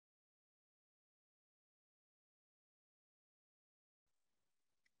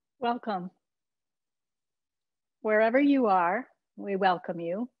Welcome. Wherever you are, we welcome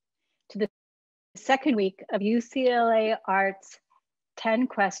you to the second week of UCLA Arts 10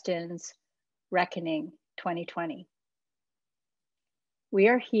 Questions Reckoning 2020. We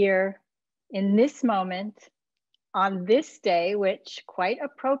are here in this moment on this day, which quite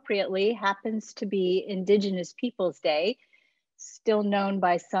appropriately happens to be Indigenous Peoples Day, still known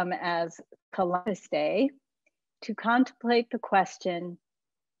by some as Columbus Day, to contemplate the question,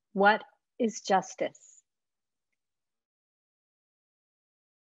 what is justice?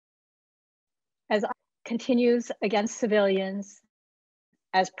 As continues against civilians,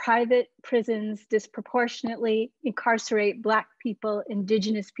 as private prisons disproportionately incarcerate Black people,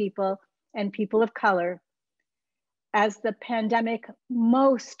 Indigenous people, and people of color, as the pandemic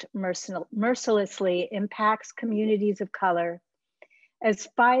most mercilessly impacts communities of color, as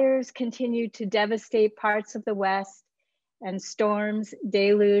fires continue to devastate parts of the West and storms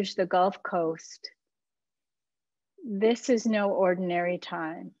deluge the Gulf Coast, this is no ordinary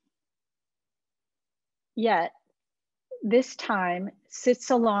time. Yet, this time sits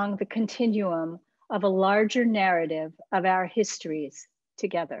along the continuum of a larger narrative of our histories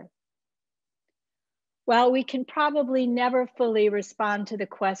together. While we can probably never fully respond to the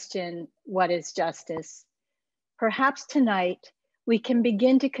question, what is justice? Perhaps tonight we can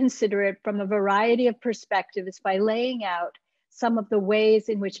begin to consider it from a variety of perspectives by laying out some of the ways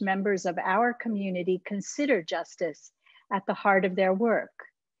in which members of our community consider justice at the heart of their work,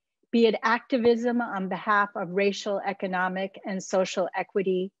 be it activism on behalf of racial, economic, and social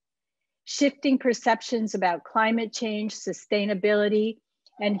equity, shifting perceptions about climate change, sustainability,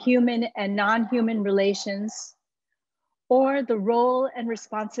 and human and non-human relations, or the role and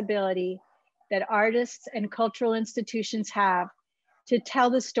responsibility that artists and cultural institutions have to tell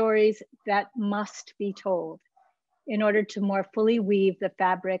the stories that must be told in order to more fully weave the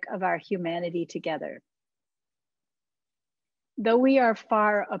fabric of our humanity together. Though we are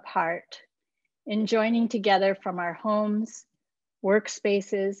far apart, in joining together from our homes,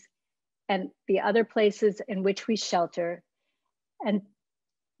 workspaces, and the other places in which we shelter, and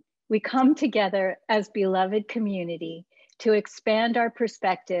we come together as beloved community to expand our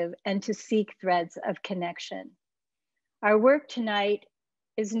perspective and to seek threads of connection. Our work tonight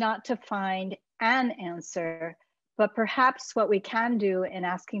is not to find an answer, but perhaps what we can do in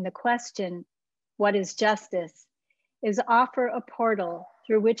asking the question, what is justice, is offer a portal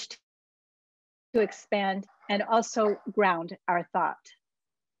through which to expand and also ground our thought.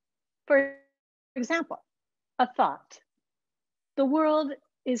 For example, a thought. The world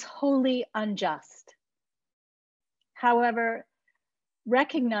is wholly unjust. However,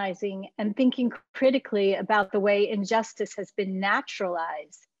 recognizing and thinking critically about the way injustice has been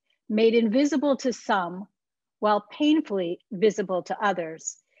naturalized, made invisible to some, while painfully visible to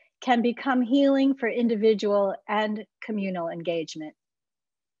others, can become healing for individual and communal engagement.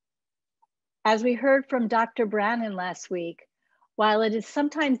 As we heard from Dr. Bryan last week, while it is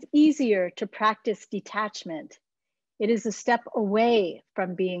sometimes easier to practice detachment, it is a step away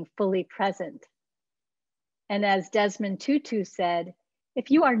from being fully present. And as Desmond Tutu said, if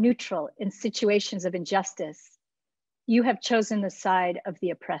you are neutral in situations of injustice, you have chosen the side of the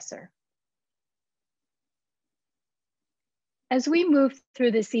oppressor. As we move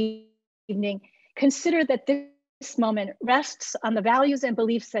through this evening, consider that this moment rests on the values and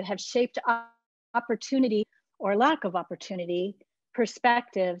beliefs that have shaped opportunity or lack of opportunity,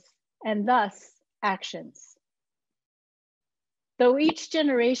 perspectives, and thus actions. Though each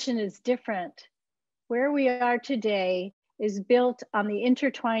generation is different, where we are today is built on the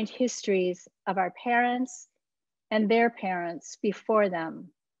intertwined histories of our parents and their parents before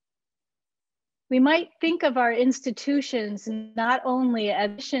them. We might think of our institutions not only as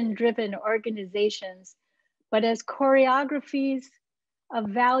mission-driven organizations, but as choreographies of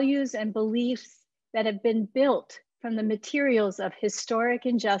values and beliefs that have been built from the materials of historic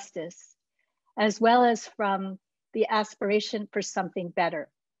injustice, as well as from the aspiration for something better.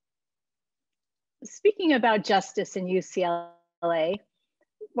 Speaking about justice in UCLA,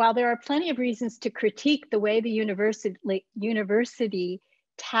 while there are plenty of reasons to critique the way the university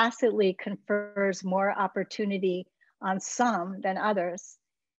tacitly confers more opportunity on some than others,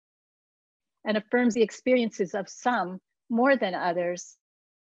 and affirms the experiences of some more than others,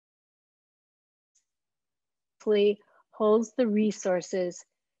 holds the resources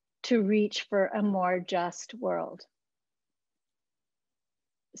to reach for a more just world.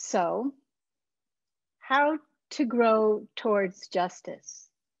 So, how to grow towards justice?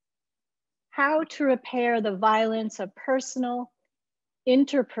 How to repair the violence of personal,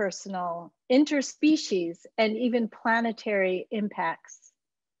 interpersonal, interspecies, and even planetary impacts?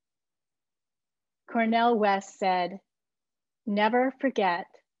 Cornel West said, "Never forget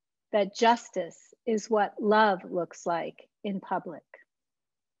that justice is what love looks like in public."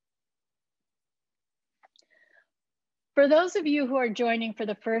 For those of you who are joining for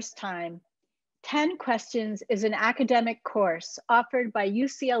the first time, 10 Questions is an academic course offered by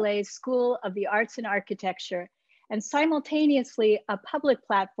UCLA School of the Arts and Architecture, and simultaneously a public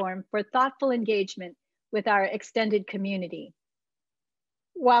platform for thoughtful engagement with our extended community.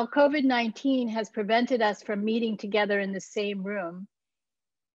 While COVID-19 has prevented us from meeting together in the same room,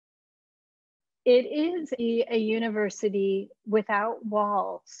 it is a university without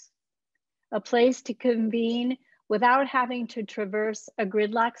walls, a place to convene without having to traverse a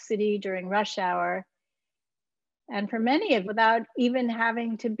gridlock city during rush hour, and for many of without even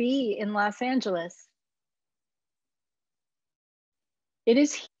having to be in Los Angeles. It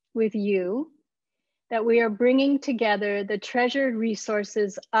is with you that we are bringing together the treasured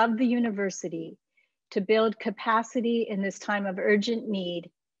resources of the university to build capacity in this time of urgent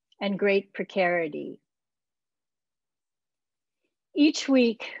need and great precarity. Each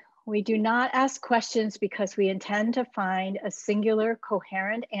week, we do not ask questions because we intend to find a singular,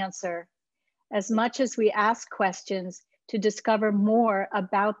 coherent answer, as much as we ask questions to discover more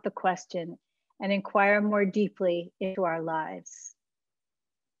about the question and inquire more deeply into our lives.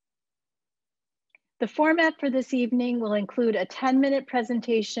 The format for this evening will include a 10-minute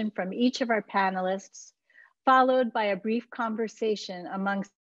presentation from each of our panelists, followed by a brief conversation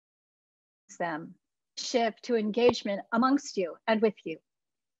amongst them. Shift to engagement amongst you and with you.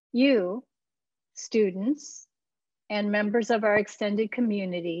 You, students, and members of our extended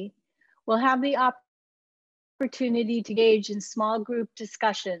community will have the opportunity to engage in small group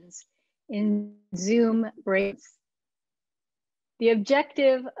discussions in Zoom breaks. The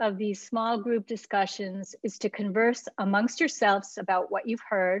objective of these small group discussions is to converse amongst yourselves about what you've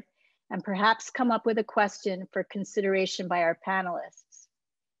heard and perhaps come up with a question for consideration by our panelists.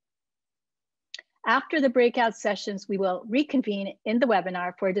 After the breakout sessions, we will reconvene in the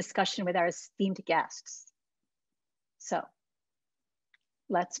webinar for a discussion with our esteemed guests. So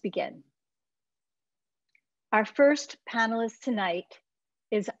let's begin. Our first panelist tonight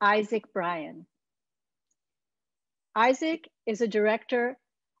is Isaac Bryan. Isaac is a director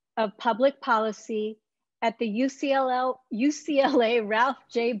of public policy at the UCLA Ralph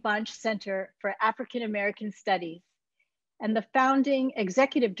J. Bunche Center for African American Studies and the founding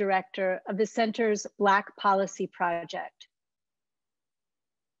executive director of the center's Black Policy Project.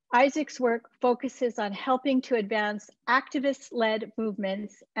 Isaac's work focuses on helping to advance activist-led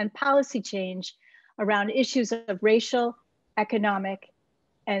movements and policy change around issues of racial, economic,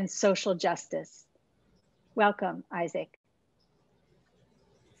 and social justice. Welcome, Isaac.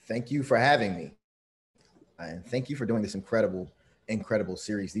 Thank you for having me. And thank you for doing this incredible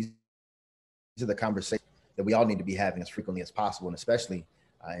series. These are the conversations that we all need to be having as frequently as possible, and especially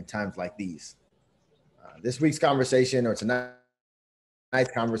in times like these. This week's conversation, or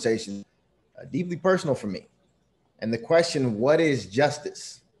tonight's conversation, deeply personal for me. And the question, what is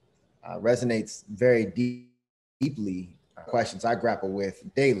justice, resonates very deeply, questions I grapple with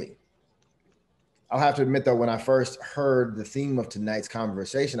daily. I'll have to admit, though, when I first heard the theme of tonight's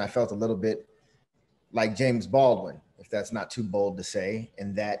conversation, I felt a little bit like James Baldwin, if that's not too bold to say,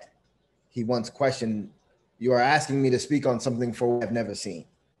 in that he once questioned, "You are asking me to speak on something for what I've never seen,"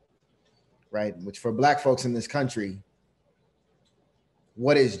 right? Which for Black folks in this country,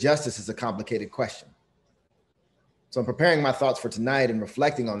 what is justice is a complicated question. So in preparing my thoughts for tonight and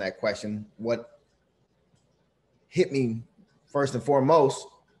reflecting on that question, what hit me first and foremost,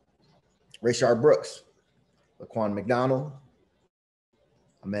 Rayshard Brooks, Laquan McDonald,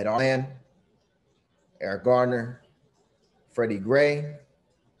 Ahmed Arlan, Eric Gardner, Freddie Gray,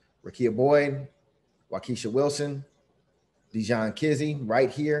 Rakia Boyd, Waukesha Wilson, Dijon Kizzee,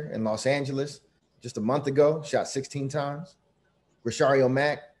 right here in Los Angeles, just a month ago, shot 16 times, Grishario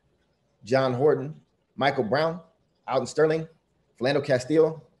Mack, John Horton, Michael Brown, out in Sterling, Philando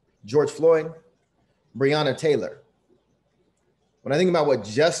Castile, George Floyd, Breonna Taylor. When I think about what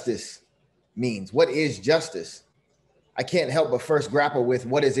justice means, what is justice, I can't help but first grapple with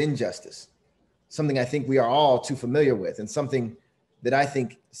what is injustice, something I think we are all too familiar with, and something that I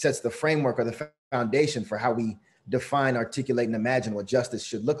think sets the framework or the foundation for how we define, articulate, and imagine what justice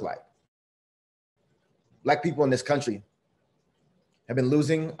should look like. Black people in this country have been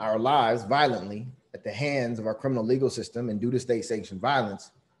losing our lives violently at the hands of our criminal legal system and due to state-sanctioned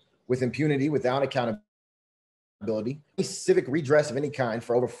violence with impunity, without accountability, civic redress of any kind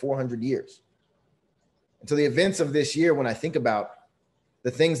for over 400 years. And so the events of this year, when I think about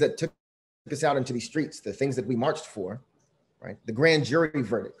the things that took us out into these streets, the things that we marched for, right? The grand jury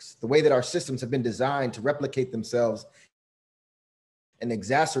verdicts, the way that our systems have been designed to replicate themselves and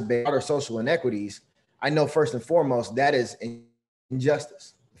exacerbate our social inequities, I know first and foremost, that is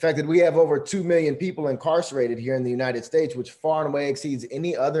injustice. The fact that we have over 2 million people incarcerated here in the United States, which far and away exceeds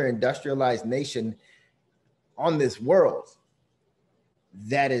any other industrialized nation on this world,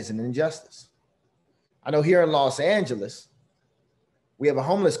 that is an injustice. I know here in Los Angeles, we have a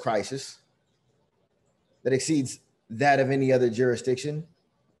homeless crisis that exceeds that of any other jurisdiction.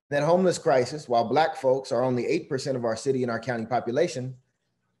 That homeless crisis, while Black folks are only 8% of our city and our county population,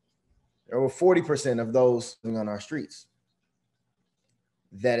 there are over 40% of those living on our streets.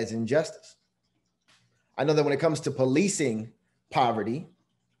 That is injustice. I know that when it comes to policing poverty,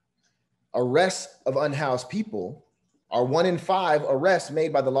 arrests of unhoused people are 1 in 5 arrests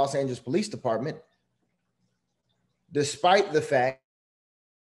made by the Los Angeles Police Department, despite the fact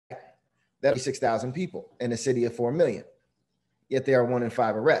that 6,000 people in a city of 4 million, yet there are 1 in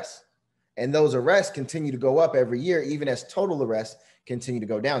 5 arrests. And those arrests continue to go up every year, even as total arrests continue to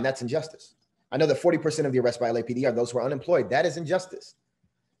go down. That's injustice. I know that 40% of the arrests by LAPD are those who are unemployed. That is injustice.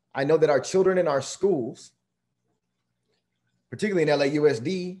 I know that our children in our schools, particularly in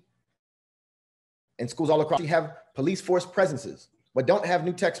LAUSD and schools all across, have police force presences, but don't have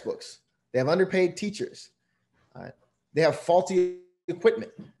new textbooks. They have underpaid teachers. They have faulty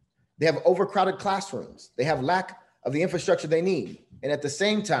equipment. They have overcrowded classrooms. They have lack of the infrastructure they need. And at the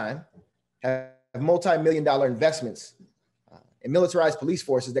same time, have multi-million-dollar investments in militarized police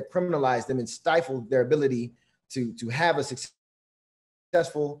forces that criminalize them and stifle their ability to have a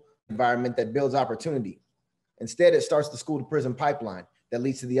successful environment that builds opportunity. Instead, it starts the school to prison pipeline that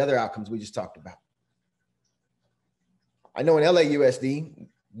leads to the other outcomes we just talked about. I know in LAUSD,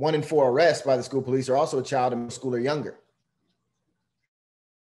 1 in 4 arrests by the school police are also a child in middle school or younger.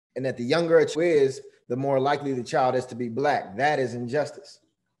 And that the younger a child is, the more likely the child is to be Black. That is injustice.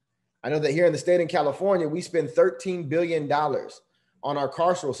 I know that here in the state of California, we spend $13 billion on our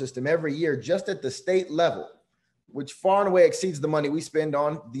carceral system every year, just at the state level, which far and away exceeds the money we spend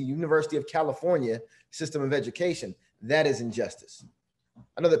on the University of California system of education. That is injustice.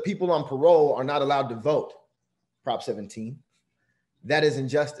 I know that people on parole are not allowed to vote, Prop 17. That is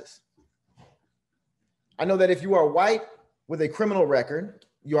injustice. I know that if you are white with a criminal record,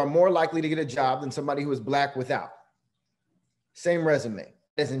 you are more likely to get a job than somebody who is Black without. Same resume.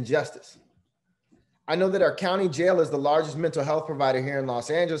 That is injustice. I know that our county jail is the largest mental health provider here in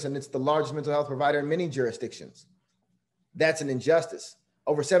Los Angeles, and it's the largest mental health provider in many jurisdictions. That's an injustice.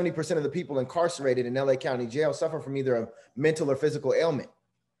 Over 70% of the people incarcerated in LA County Jail suffer from either a mental or physical ailment.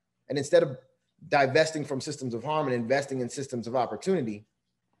 And instead of divesting from systems of harm and investing in systems of opportunity,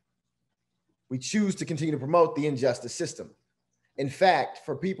 we choose to continue to promote the injustice system. In fact,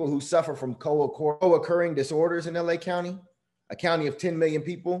 for people who suffer from co-occurring disorders in LA County, a county of 10 million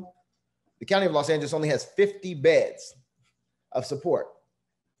people, the County of Los Angeles only has 50 beds of support.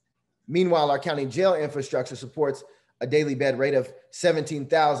 Meanwhile, our county jail infrastructure supports a daily bed rate of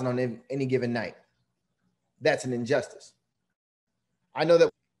 17,000 on any given night. That's an injustice. I know that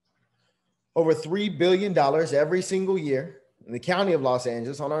over $3 billion every single year in the County of Los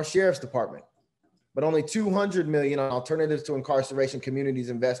Angeles on our sheriff's department, but only $200 million on alternatives to incarceration, communities,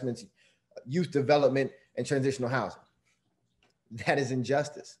 investments, youth development, and transitional housing. That is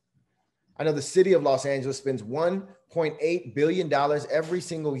injustice. I know the city of Los Angeles spends $1.8 billion every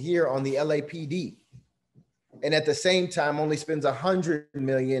single year on the LAPD, and at the same time only spends $100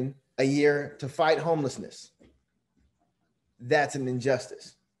 million a year to fight homelessness. That's an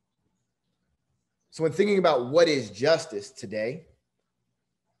injustice. So when thinking about what is justice today,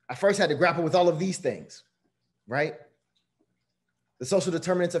 I first had to grapple with all of these things, right? The social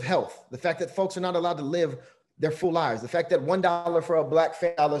determinants of health, the fact that folks are not allowed to live their full lives, the fact that $1 for a Black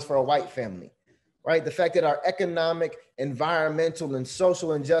family, $1 for a white family, right? The fact that our economic, environmental, and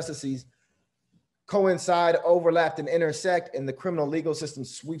social injustices coincide, overlap, and intersect, and the criminal legal system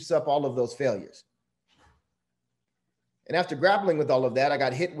sweeps up all of those failures. And after grappling with all of that, I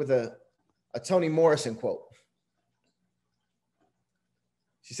got hit with a Toni Morrison quote.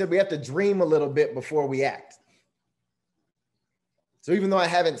 She said, we have to dream a little bit before we act. So even though I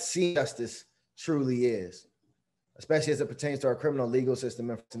haven't seen justice truly is, especially as it pertains to our criminal legal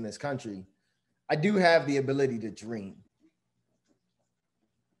system in this country, I do have the ability to dream.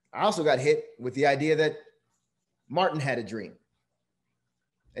 I also got hit with the idea that Martin had a dream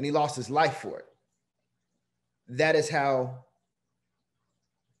and he lost his life for it. That is how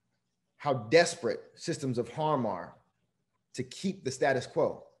desperate systems of harm are to keep the status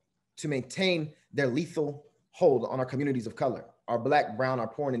quo, to maintain their lethal hold on our communities of color, our Black, brown, our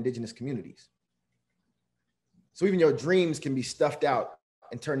poor, and indigenous communities. So even your dreams can be stuffed out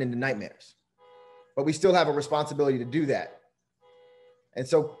and turned into nightmares. But we still have a responsibility to do that. And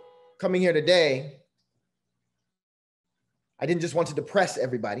so coming here today, I didn't just want to depress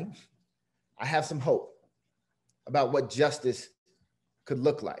everybody. I have some hope about what justice could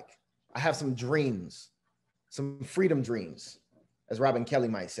look like. I have some dreams, some freedom dreams, as Robin Kelly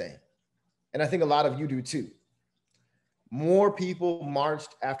might say. And I think a lot of you do too. More people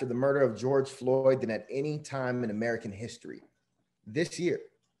marched after the murder of George Floyd than at any time in American history. This year,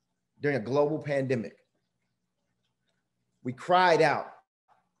 during a global pandemic, we cried out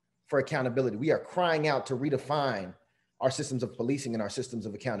for accountability. We are crying out to redefine our systems of policing and our systems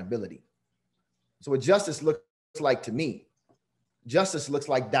of accountability. So what justice looks like to me, justice looks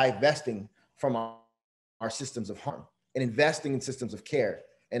like divesting from our systems of harm and investing in systems of care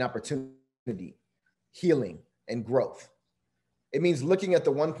and opportunity, healing, and growth. It means looking at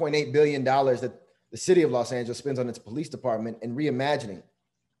the $1.8 billion that the city of Los Angeles spends on its police department and reimagining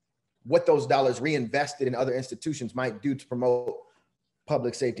what those dollars reinvested in other institutions might do to promote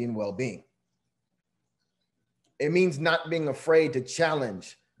public safety and well-being. It means not being afraid to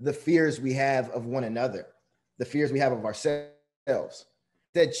challenge the fears we have of one another, the fears we have of ourselves.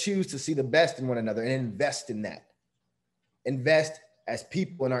 Instead, choose to see the best in one another and invest in that. Invest as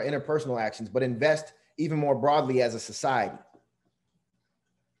people in our interpersonal actions, but invest even more broadly as a society.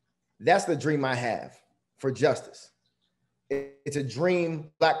 That's the dream I have for justice. It's a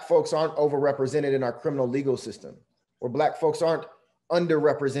dream Black folks aren't overrepresented in our criminal legal system, where Black folks aren't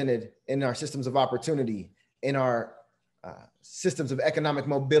underrepresented in our systems of opportunity, in our systems of economic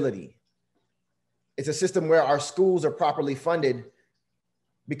mobility. It's a system where our schools are properly funded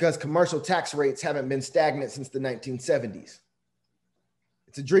because commercial tax rates haven't been stagnant since the 1970s.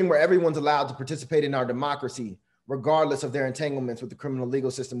 It's a dream where everyone's allowed to participate in our democracy, regardless of their entanglements with the criminal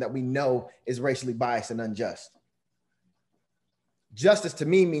legal system that we know is racially biased and unjust. Justice to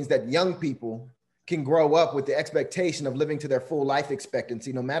me means that young people can grow up with the expectation of living to their full life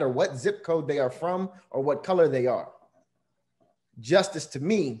expectancy, no matter what zip code they are from or what color they are. Justice to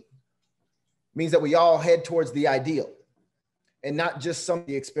me means that we all head towards the ideal and not just some at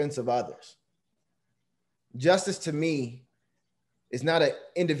the expense of others. Justice to me is not an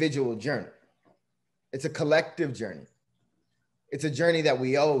individual journey. It's a collective journey. It's a journey that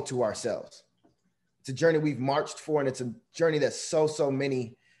we owe to ourselves. It's a journey we've marched for, and it's a journey that so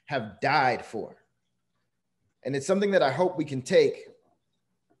many have died for. And it's something that I hope we can take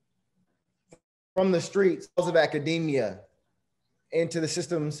from the streets of academia into the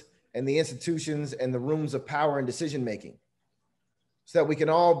systems and the institutions and the rooms of power and decision-making, so that we can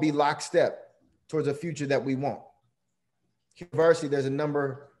all be lockstep towards a future that we want. University, there's a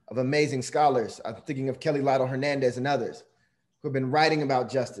number of amazing scholars. I'm thinking of Kelly Lytle Hernandez and others who have been writing about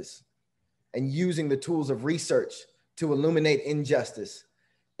justice and using the tools of research to illuminate injustice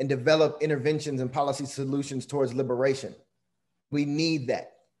and develop interventions and policy solutions towards liberation. We need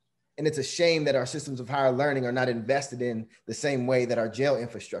that. And it's a shame that our systems of higher learning are not invested in the same way that our jail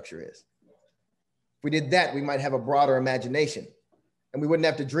infrastructure is. If we did that, we might have a broader imagination and we wouldn't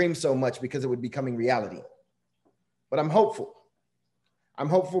have to dream so much because it would be becoming reality. But I'm hopeful. I'm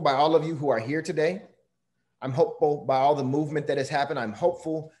hopeful by all of you who are here today. I'm hopeful by all the movement that has happened. I'm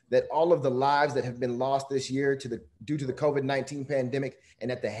hopeful that all of the lives that have been lost this year due to the COVID-19 pandemic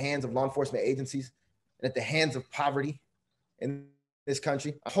and at the hands of law enforcement agencies and at the hands of poverty in this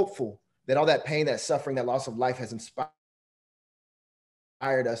country, I'm hopeful that all that pain, that suffering, that loss of life has inspired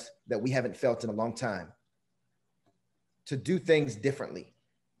us that we haven't felt in a long time to do things differently,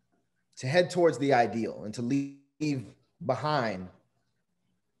 to head towards the ideal and to leave behind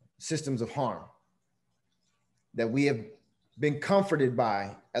systems of harm that we have been comforted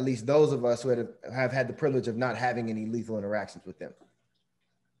by, at least those of us who have had the privilege of not having any lethal interactions with them.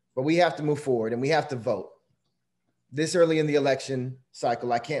 But we have to move forward and we have to vote. This early in the election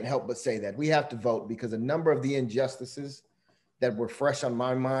cycle, I can't help but say that we have to vote because a number of the injustices that were fresh on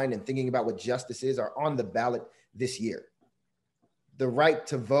my mind and thinking about what justice is are on the ballot this year. The right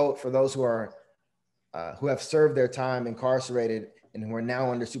to vote for those who have served their time incarcerated and who are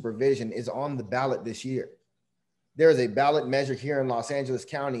now under supervision is on the ballot this year. There is a ballot measure here in Los Angeles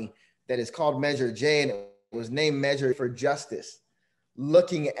County that is called Measure J, and it was named Measure for Justice,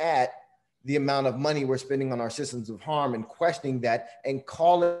 looking at the amount of money we're spending on our systems of harm and questioning that and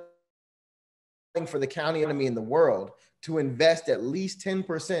calling for the county economy in the world to invest at least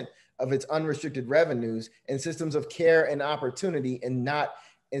 10% of its unrestricted revenues in systems of care and opportunity and not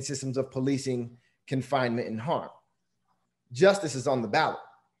in systems of policing, confinement, and harm. Justice is on the ballot.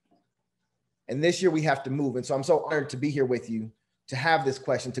 And this year we have to move. And so I'm so honored to be here with you to have this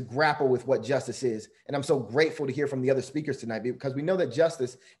question, to grapple with what justice is. And I'm so grateful to hear from the other speakers tonight, because we know that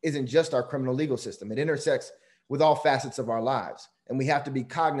justice isn't just our criminal legal system. It intersects with all facets of our lives. And we have to be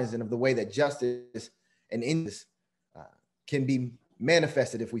cognizant of the way that justice and injustice can be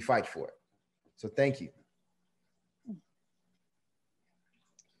manifested if we fight for it. So thank you.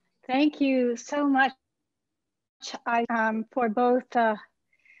 Thank you so much for both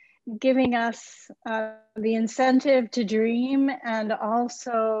giving us the incentive to dream and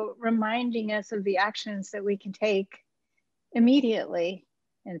also reminding us of the actions that we can take immediately,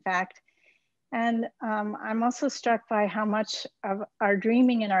 in fact. And I'm also struck by how much of our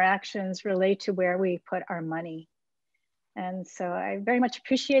dreaming and our actions relate to where we put our money. And so I very much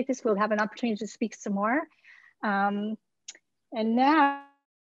appreciate this. We'll have an opportunity to speak some more. And now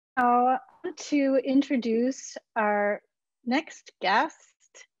to introduce our next guest.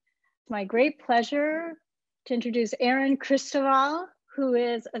 It's my great pleasure to introduce Erin Christovale, who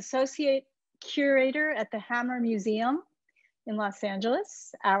is Associate Curator at the Hammer Museum in Los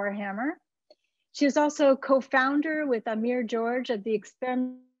Angeles, Our Hammer. She is also co-founder with Amir George of the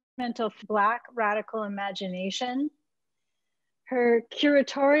Experimental Black Radical Imagination. Her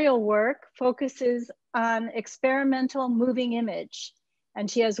curatorial work focuses on experimental moving image, and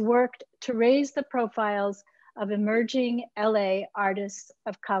she has worked to raise the profiles of emerging LA artists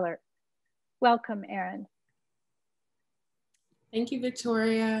of color. Welcome, Erin. Thank you,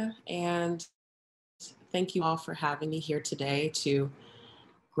 Victoria, and thank you all for having me here today to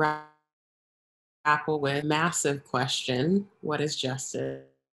grapple with a massive question: what is justice?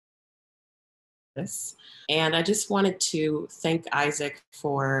 And I just wanted to thank Isaac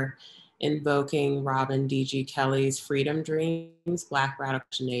for invoking Robin D.G. Kelly's Freedom Dreams, Black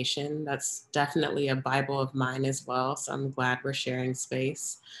Radical Nation. That's definitely a Bible of mine as well, so I'm glad we're sharing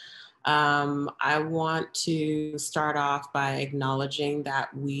space. I want to start off by acknowledging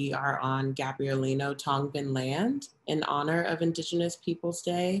that we are on Gabrielino Tongvan land in honor of Indigenous Peoples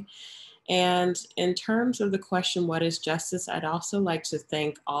Day. And in terms of the question, what is justice? I'd also like to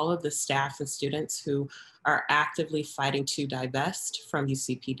thank all of the staff and students who are actively fighting to divest from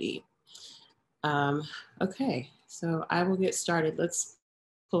UCPD. Okay, so I will get started. Let's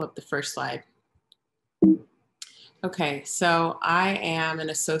pull up the first slide. Okay, so I am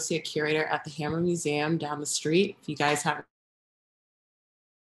an associate curator at the Hammer Museum down the street. If you guys haven't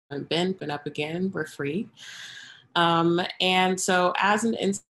been up again, we're free. And so as an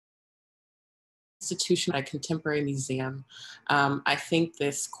institution at a contemporary museum, I think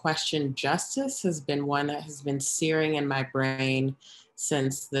this question, justice, has been one that has been searing in my brain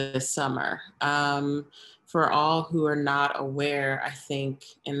since this summer. For all who are not aware, I think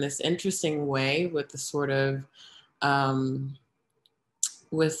in this interesting way with the sort of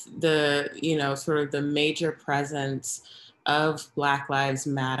with the, sort of the major presence of Black Lives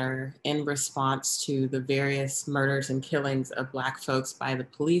Matter in response to the various murders and killings of Black folks by the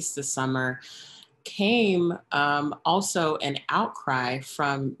police this summer, came also an outcry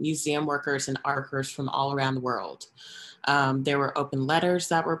from museum workers and art workers from all around the world. There were open letters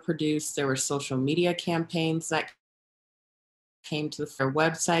that were produced. There were social media campaigns that came to their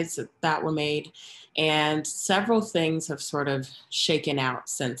websites that were made, and several things have sort of shaken out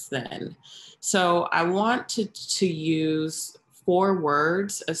since then. So I want to use 4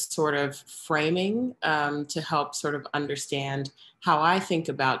 words as sort of framing to help sort of understand how I think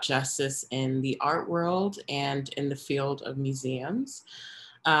about justice in the art world and in the field of museums.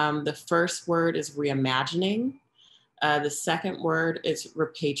 The first word is reimagining. The second word is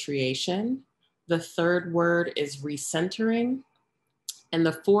repatriation. The third word is recentering. And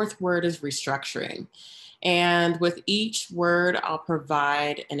the fourth word is restructuring. And with each word, I'll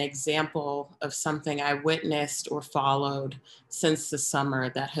provide an example of something I witnessed or followed since the summer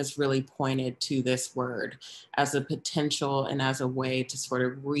that has really pointed to this word as a potential and as a way to sort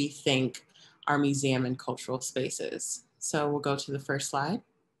of rethink our museum and cultural spaces. So we'll go to the first slide.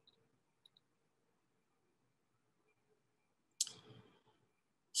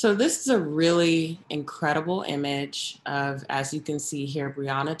 So this is a really incredible image of, as you can see here,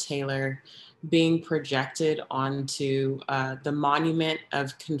 Breonna Taylor being projected onto the monument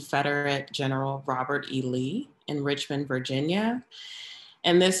of Confederate General Robert E. Lee in Richmond, Virginia.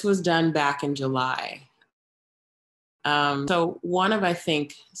 And this was done back in July. So one of, I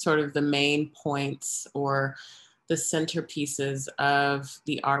think, sort of the main points or the centerpieces of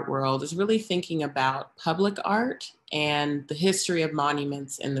the art world is really thinking about public art and the history of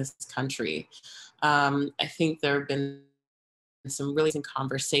monuments in this country. I think there have been some really interesting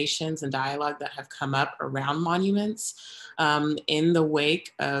conversations and dialogue that have come up around monuments in the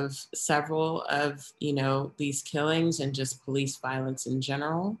wake of several of, you know, these killings and just police violence in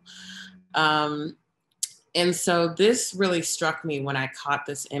general. And so this really struck me when I caught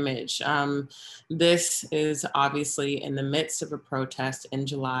this image. This is obviously in the midst of a protest in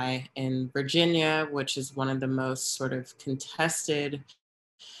July in Virginia, which is one of the most sort of contested,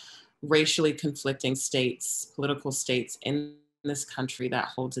 racially conflicting states, political states in this country that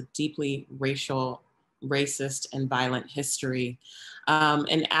holds a deeply racist and violent history.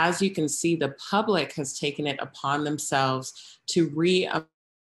 And as you can see, the public has taken it upon themselves to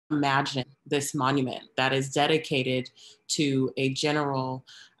reimagine this monument that is dedicated to a general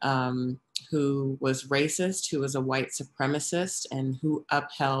who was racist, who was a white supremacist, and who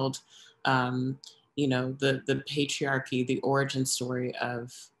upheld, you know, the patriarchy, the origin story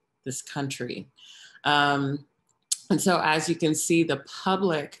of this country. And so as you can see, the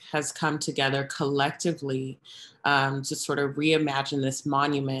public has come together collectively to sort of reimagine this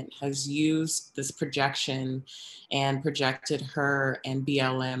monument, has used this projection and projected her and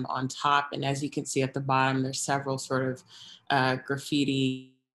BLM on top. And as you can see at the bottom, there's several sort of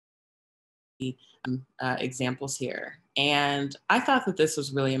graffiti examples here. And I thought that this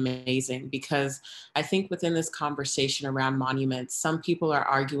was really amazing because I think within this conversation around monuments, some people are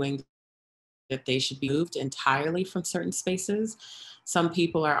arguing that they should be moved entirely from certain spaces. Some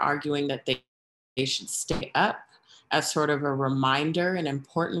people are arguing that they should stay up as sort of a reminder, an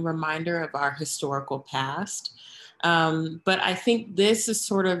important reminder of our historical past. But I think this is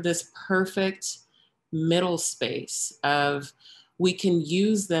sort of this perfect middle space of we can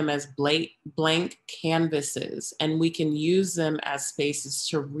use them as blank canvases, and we can use them as spaces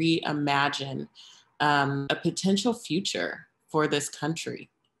to reimagine a potential future for this country.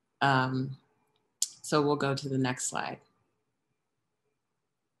 So we'll go to the next slide.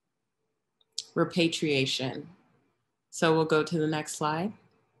 Repatriation. So we'll go to the next slide.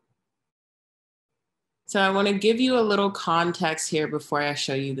 So I want to give you a little context here before I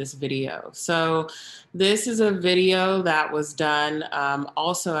show you this video. So this is a video that was done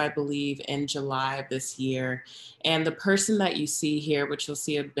also, I believe, in July of this year. And the person that you see here, which you'll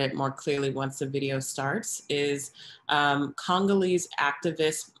see a bit more clearly once the video starts, is Congolese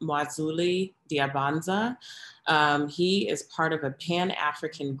activist Mwazuli Diabanza. He is part of a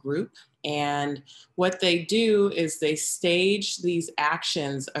Pan-African group. And what they do is they stage these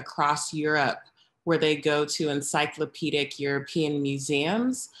actions across Europe where they go to encyclopedic European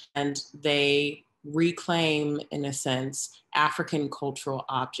museums and they reclaim, in a sense, African cultural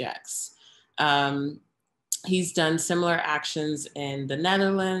objects. He's done similar actions in the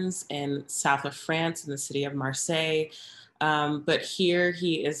Netherlands and south of France in the city of Marseille. But here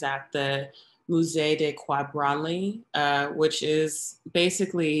he is at the Musée des Croix Branly, which is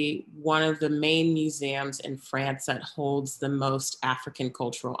basically one of the main museums in France that holds the most African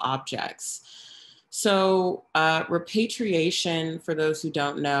cultural objects. So repatriation, for those who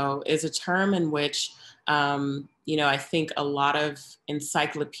don't know, is a term in which, you know, I think a lot of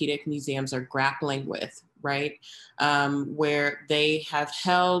encyclopedic museums are grappling with, right? Where they have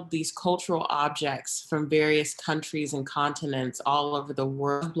held these cultural objects from various countries and continents all over the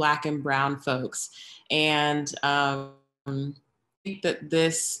world, Black and brown folks. And I think that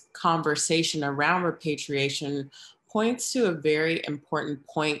this conversation around repatriation points to a very important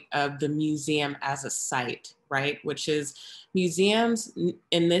point of the museum as a site, right? Which is museums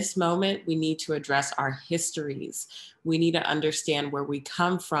in this moment, we need to address our histories. We need to understand where we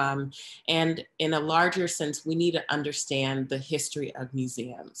come from. And in a larger sense, we need to understand the history of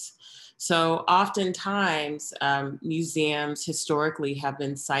museums. So oftentimes, museums historically have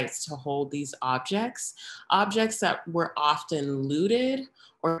been sites to hold these objects that were often looted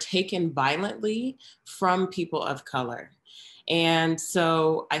or taken violently from people of color. And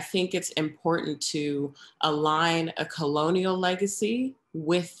so I think it's important to align a colonial legacy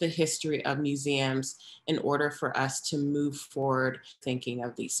with the history of museums in order for us to move forward thinking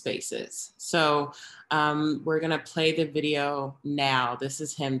of these spaces. So we're gonna play the video now. This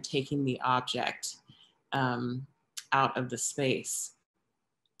is him taking the object out of the space.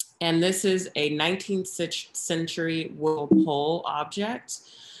 And this is a 19th century wood pole object.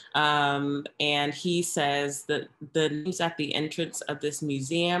 And he says that the names at the entrance of this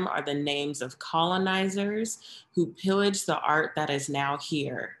museum are the names of colonizers who pillaged the art that is now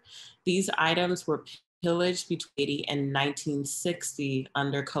here. These items were pillaged between 1980 and 1960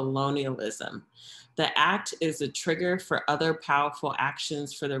 under colonialism. The act is a trigger for other powerful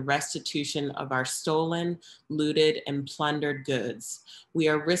actions for the restitution of our stolen, looted, and plundered goods. We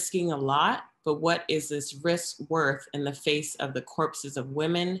are risking a lot, but what is this risk worth in the face of the corpses of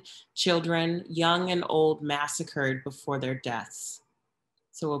women, children, young and old, massacred before their deaths?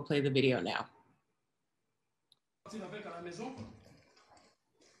 So we'll play the video now.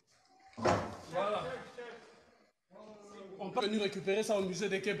 Voilà. On peut venir récupérer ça au musée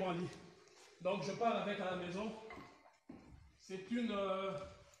des Quais Branly. Donc je pars avec à la maison. C'est une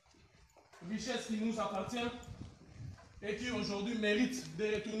richesse qui nous appartient et qui aujourd'hui mérite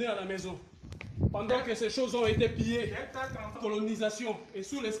de retourner à la maison. Pendant que ces choses ont été pillées, colonisation et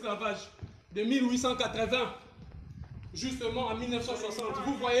sous l'esclavage de 1880 justement en 1960,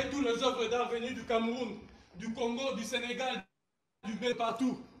 vous voyez toutes les œuvres d'art venues du Cameroun, du Congo, du Sénégal, du Bénin,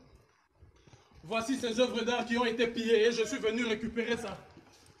 partout. Voici ces œuvres d'art qui ont été pillées et je suis venu récupérer ça.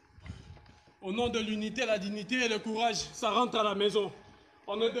 Au nom de l'unité, la dignité et le courage, ça rentre à la maison.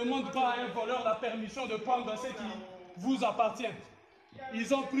 On ne demande pas à un voleur la permission de prendre ce qui vous appartient.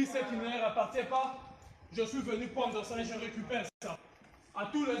 Ils ont pris ce qui ne leur appartient pas. Je suis venu prendre ça et je récupère ça. À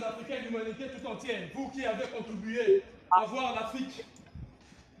tous les Africains de l'humanité tout entière, vous qui avez contribué à voir l'Afrique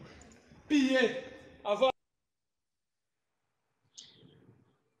pillée, à voir...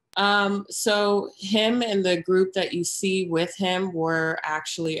 So him and the group that you see with him were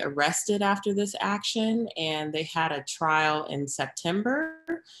actually arrested after this action, and they had a trial in September.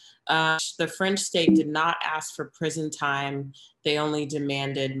 The French state did not ask for prison time. They only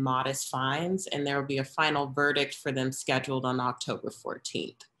demanded modest fines, and there will be a final verdict for them scheduled on October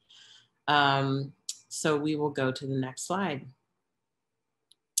 14th. So we will go to the next slide.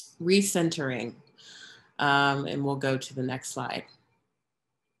 Recentering, and we'll go to the next slide.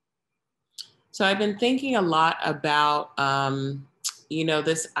 So I've been thinking a lot about, you know,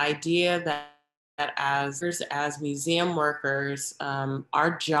 this idea that as museum workers,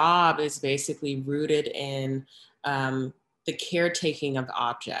 our job is basically rooted in the caretaking of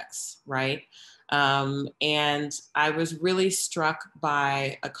objects, right? And I was really struck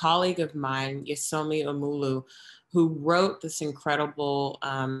by a colleague of mine, Yesomi Omulu, who wrote this incredible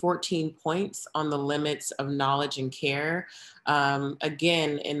 14 points on the limits of knowledge and care,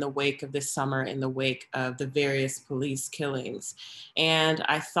 again, in the wake of this summer, in the wake of the various police killings. And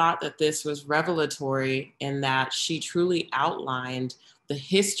I thought that this was revelatory in that she truly outlined the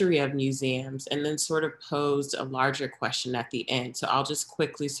history of museums and then sort of posed a larger question at the end. So I'll just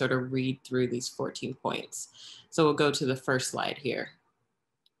quickly sort of read through these 14 points. So we'll go to the first slide here.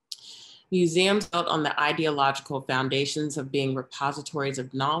 Museums built on the ideological foundations of being repositories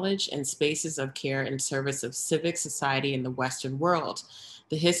of knowledge and spaces of care in service of civic society in the Western world.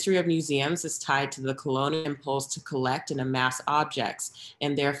 The history of museums is tied to the colonial impulse to collect and amass objects,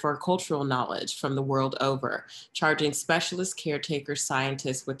 and therefore cultural knowledge from the world over, charging specialist caretaker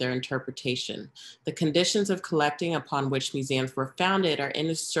scientists with their interpretation. The conditions of collecting upon which museums were founded are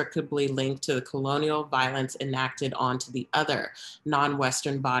inextricably linked to the colonial violence enacted onto the other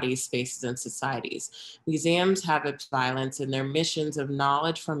non-Western bodies, spaces, and societies. Museums have its violence in their missions of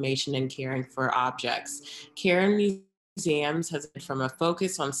knowledge formation and caring for objects. Care in museums has been from a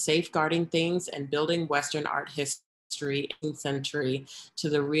focus on safeguarding things and building Western art history in the 18th century to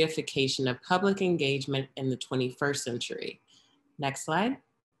the reification of public engagement in the 21st century. Next slide.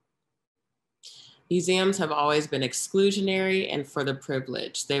 Museums have always been exclusionary and for the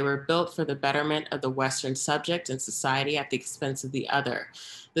privileged. They were built for the betterment of the Western subject and society at the expense of the other.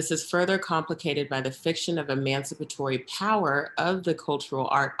 This is further complicated by the fiction of emancipatory power of the cultural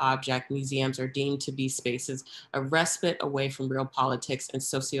art object. Museums are deemed to be spaces of respite away from real politics and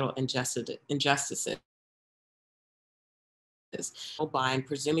social injustices. By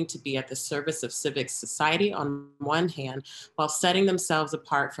presuming to be at the service of civic society on one hand, while setting themselves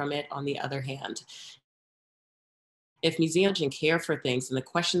apart from it on the other hand. If museums and care for things, and the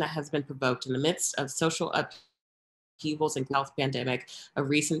question that has been provoked in the midst of social upheavals and health pandemic of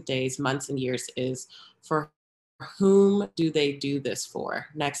recent days, months, and years is, for whom do they do this for?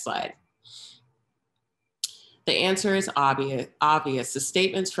 Next slide. The answer is obvious. The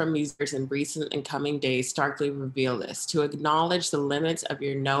statements from museums in recent and coming days starkly reveal this. To acknowledge the limits of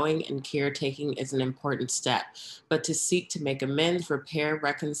your knowing and caretaking is an important step, but to seek to make amends, repair,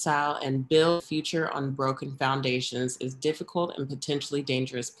 reconcile, and build a future on broken foundations is difficult and potentially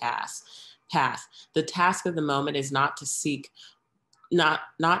dangerous path. The task of the moment is not to seek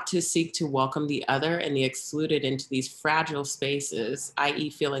to welcome the other and the excluded into these fragile spaces, i.e.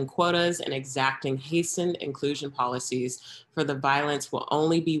 filling quotas and exacting hastened inclusion policies, for the violence will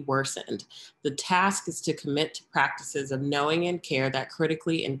only be worsened. The task is to commit to practices of knowing and care that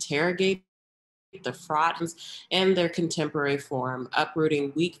critically interrogate the frauds and their contemporary form,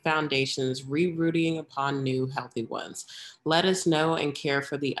 uprooting weak foundations, rerooting upon new healthy ones. Let us know and care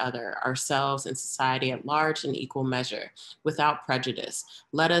for the other, ourselves and society at large in equal measure, without prejudice.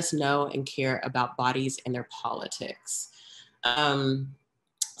 Let us know and care about bodies and their politics.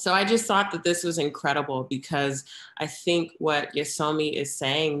 So I just thought that this was incredible, because I think what Yosomi is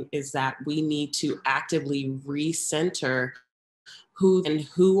saying is that we need to actively recenter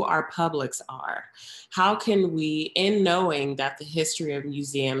who our publics are. How can we, in knowing that the history of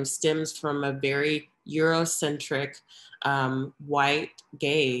museums stems from a very Eurocentric white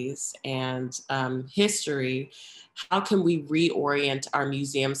gaze and history, how can we reorient our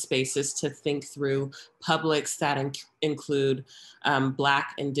museum spaces to think through publics that include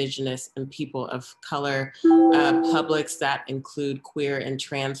Black, Indigenous, and people of color, publics that include queer and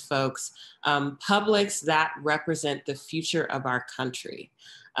trans folks, publics that represent the future of our country?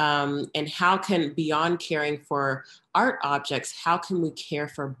 And how can, beyond caring for art objects, how can we care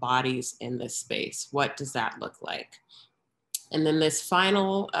for bodies in this space? What does that look like? And then this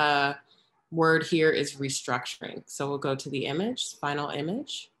final word here is restructuring. So we'll go to the image, final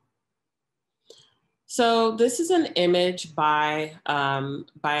image. So this is an image by an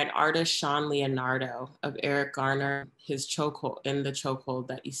artist, Sean Leonardo, of Eric Garner, his chokehold, in the chokehold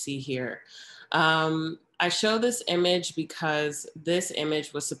that you see here. I show this image because this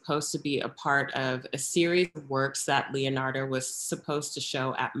image was supposed to be a part of a series of works that Leonardo was supposed to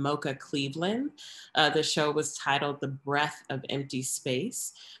show at MoCA Cleveland. The show was titled The Breath of Empty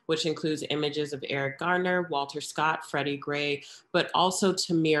Space, which includes images of Eric Garner, Walter Scott, Freddie Gray, but also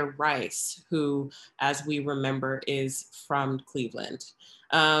Tamir Rice, who, as we remember, is from Cleveland.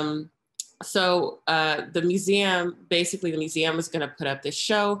 So the museum is going to put up this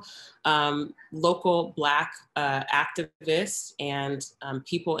show. Local Black activists and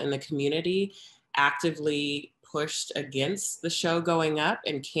people in the community actively pushed against the show going up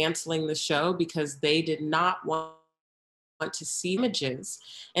and canceling the show because they did not want to see images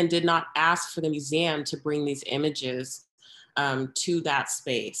and did not ask for the museum to bring these images to that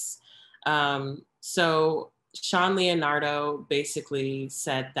space. So Sean Leonardo basically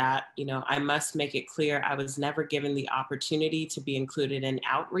said that, you know, I must make it clear I was never given the opportunity to be included in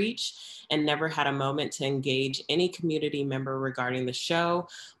outreach and never had a moment to engage any community member regarding the show.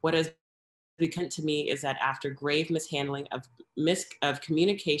 What has become to me is that after grave mishandling of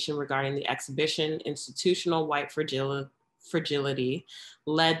communication regarding the exhibition, institutional white fragility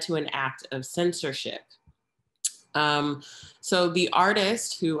led to an act of censorship. So the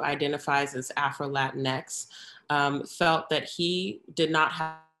artist, who identifies as Afro-Latinx, felt that he did not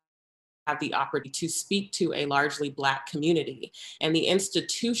have the opportunity to speak to a largely Black community. And the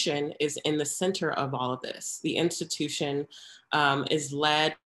institution is in the center of all of this. The institution is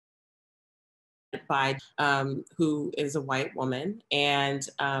led by who is a white woman. And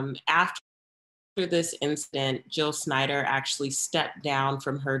after this incident, Jill Snyder actually stepped down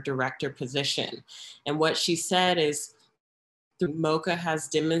from her director position. And what she said is, MoCA has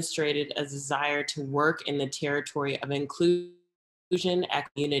demonstrated a desire to work in the territory of inclusion and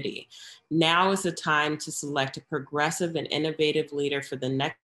community. Now is the time to select a progressive and innovative leader for the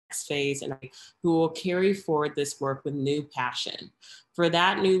next phase, and who will carry forward this work with new passion. For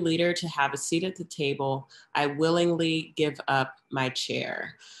that new leader to have a seat at the table, I willingly give up my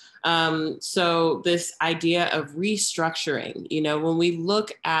chair. So this idea of restructuring, you know, when we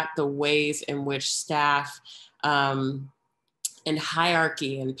look at the ways in which staff and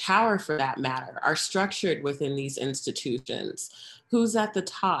hierarchy and power, for that matter, are structured within these institutions, who's at the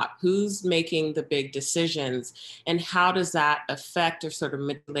top, who's making the big decisions, and how does that affect or sort of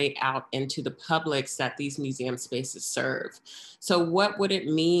manipulate out into the publics that these museum spaces serve? So what would it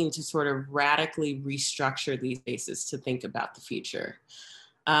mean to sort of radically restructure these spaces to think about the future?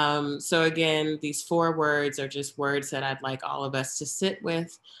 So again, these 4 words are just words that I'd like all of us to sit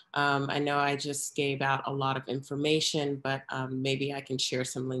with. I know I just gave out a lot of information, but maybe I can share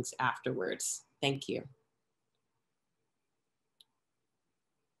some links afterwards. Thank you.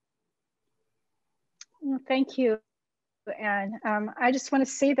 Well, thank you, Erin. I just want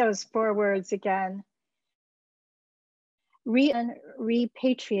to say those 4 words again.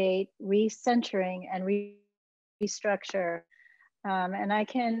 Repatriate, recentering, and restructure. And I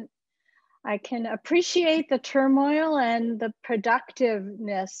can appreciate the turmoil and the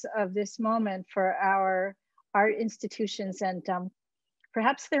productiveness of this moment for our art institutions, and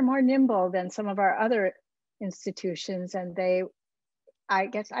perhaps they're more nimble than some of our other institutions, and I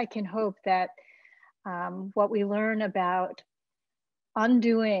guess I can hope that what we learn about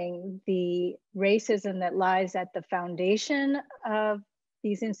undoing the racism that lies at the foundation of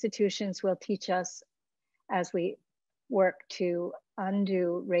these institutions will teach us as we work to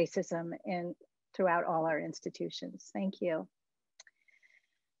undo racism throughout all our institutions. Thank you.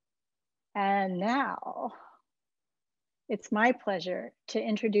 And now, it's my pleasure to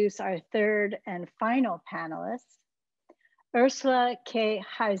introduce our third and final panelist. Ursula K.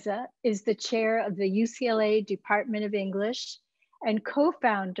 Heise is the chair of the UCLA Department of English and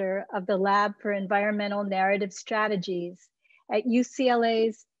co-founder of the Lab for Environmental Narrative Strategies at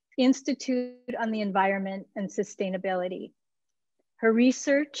UCLA's Institute on the Environment and Sustainability. Her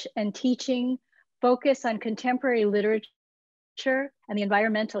research and teaching focus on contemporary literature and the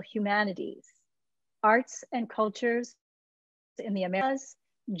environmental humanities, arts and cultures in the Americas,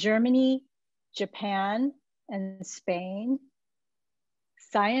 Germany, Japan, and Spain,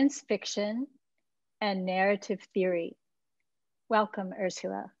 science fiction, and narrative theory. Welcome,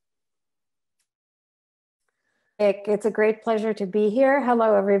 Ursula. It's a great pleasure to be here.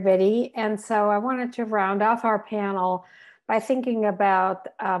 Hello, everybody. And so I wanted to round off our panel by thinking about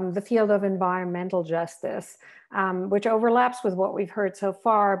the field of environmental justice, which overlaps with what we've heard so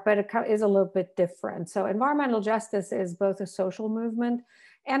far, but it is a little bit different. So environmental justice is both a social movement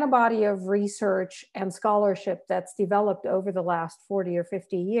and a body of research and scholarship that's developed over the last 40 or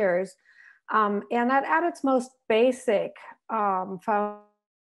 50 years. And that at its most basic foundation,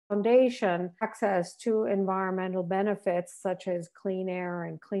 access to environmental benefits such as clean air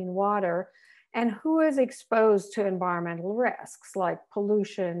and clean water, and who is exposed to environmental risks like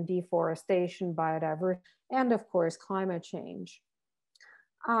pollution, deforestation, biodiversity, and of course, climate change.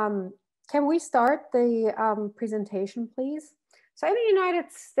 Can we start the presentation, please? So in the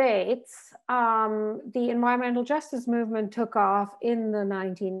United States, the environmental justice movement took off in the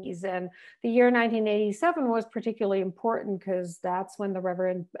 1980s, and the year 1987 was particularly important because that's when the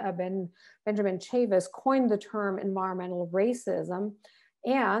Reverend Benjamin Chavis coined the term environmental racism.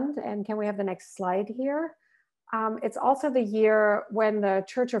 And can we have the next slide here? It's also the year when the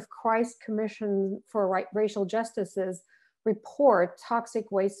Church of Christ Commission for Racial Justice's report,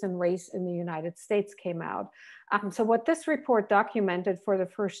 Toxic Waste and Race in the United States, came out. So what this report documented for the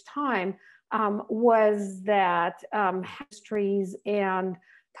first time was that industries and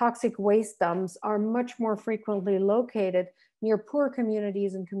toxic waste dumps are much more frequently located near poor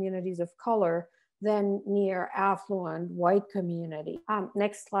communities and communities of color than near affluent white community.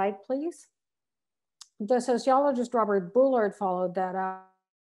 Next slide, please. The sociologist Robert Bullard followed that up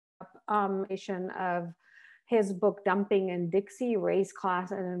of his book, Dumping in Dixie, Race,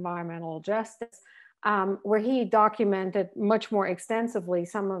 Class, and Environmental Justice, where he documented much more extensively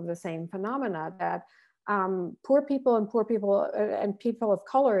some of the same phenomena that poor people and people of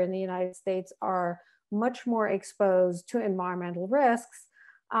color in the United States are much more exposed to environmental risks.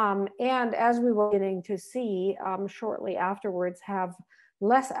 And as we were beginning to see shortly afterwards, have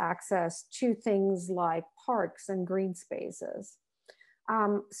less access to things like parks and green spaces.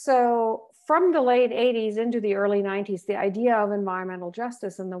 So from the late 80s into the early 90s, the idea of environmental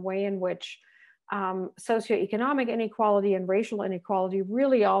justice and the way in which socioeconomic inequality and racial inequality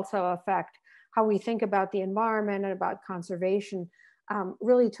really also affect how we think about the environment and about conservation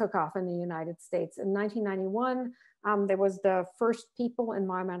really took off in the United States. In 1991, there was the first People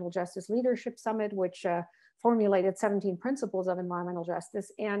Environmental Justice Leadership Summit, which formulated 17 principles of environmental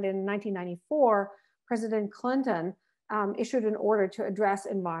justice. And in 1994, President Clinton issued an order to address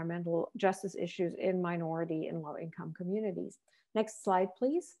environmental justice issues in minority and low-income communities. Next slide,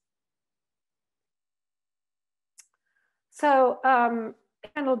 please. So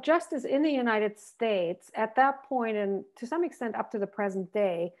environmental justice in the United States at that point, and to some extent up to the present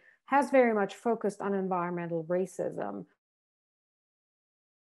day, has very much focused on environmental racism,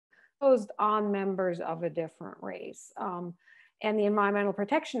 imposed on members of a different race. And the Environmental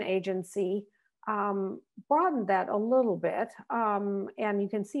Protection Agency broadened that a little bit. And you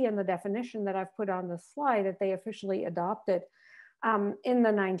can see in the definition that I've put on the slide that they officially adopted in the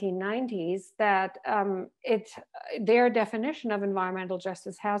 1990s that their definition of environmental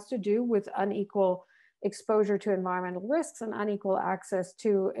justice has to do with unequal exposure to environmental risks and unequal access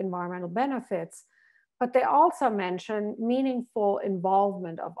to environmental benefits. But they also mention meaningful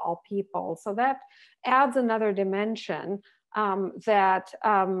involvement of all people. So that adds another dimension that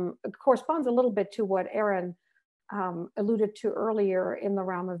corresponds a little bit to what Erin alluded to earlier in the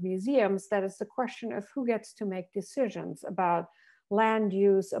realm of museums, that is the question of who gets to make decisions about land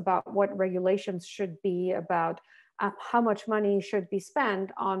use, about what regulations should be, about how much money should be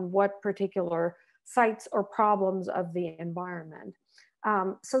spent on what particular sites or problems of the environment.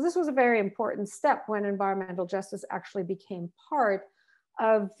 So this was a very important step when environmental justice actually became part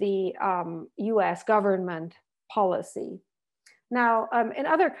of the US government policy. Now, in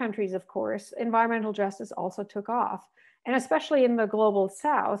other countries, of course, environmental justice also took off. And especially in the global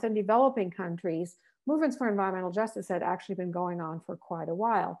South and developing countries, movements for environmental justice had actually been going on for quite a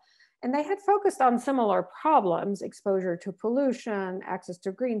while. And they had focused on similar problems: exposure to pollution, access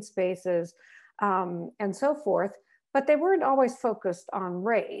to green spaces, and so forth. But they weren't always focused on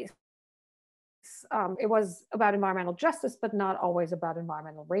race. It was about environmental justice, but not always about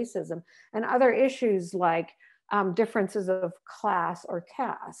environmental racism and other issues like differences of class or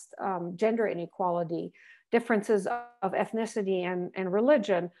caste, gender inequality, differences of ethnicity and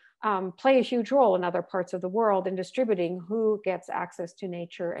religion play a huge role in other parts of the world in distributing who gets access to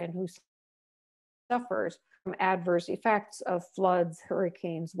nature and who suffers from adverse effects of floods,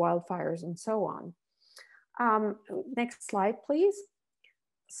 hurricanes, wildfires, and so on. Next slide, please.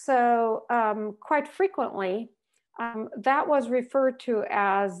 So quite frequently, that was referred to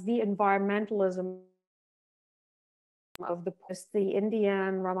as the environmentalism of the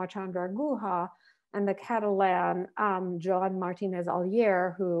Indian Ramachandra Guha and the Catalan Joan Martinez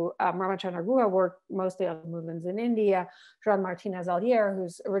Alier, who Ramachandra Guha worked mostly on movements in India. Joan Martinez Alier,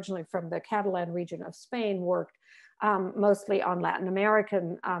 who's originally from the Catalan region of Spain, worked mostly on Latin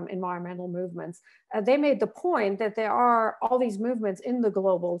American environmental movements. They made the point that there are all these movements in the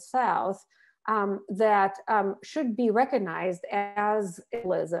global South that should be recognized as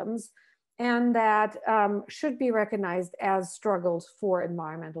isms, and that should be recognized as struggles for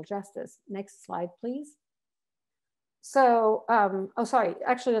environmental justice. Next slide, please. So, oh, sorry,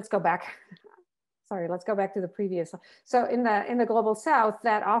 actually, let's go back. Sorry, let's go back to the previous. So in the global South,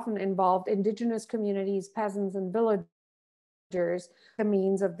 that often involved indigenous communities, peasants, and villagers, the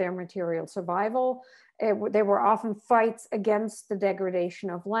means of their material survival. They were often fights against the degradation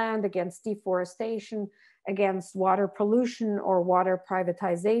of land, against deforestation, against water pollution or water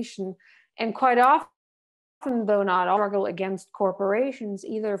privatization. And quite often, though not all, struggle against corporations,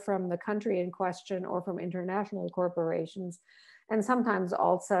 either from the country in question or from international corporations, and sometimes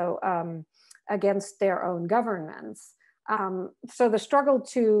also against their own governments. So the struggle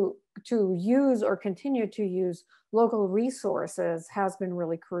to use or continue to use local resources has been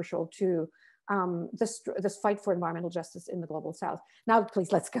really crucial to this fight for environmental justice in the global South. Now,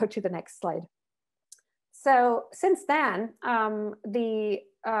 please, let's go to the next slide. So since then, the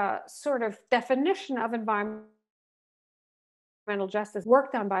sort of definition of environmental justice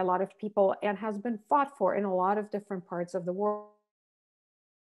worked on by a lot of people and has been fought for in a lot of different parts of the world.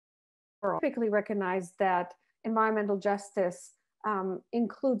 Typically recognize that environmental justice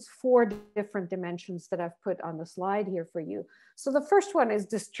includes 4 different dimensions that I've put on the slide here for you. So the first one is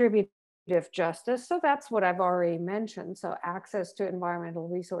distributive justice. So that's what I've already mentioned. So access to environmental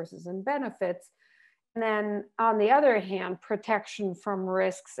resources and benefits. And then on the other hand, protection from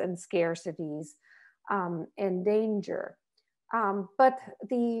risks and scarcities and danger. But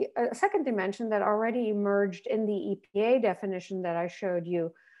the second dimension that already emerged in the EPA definition that I showed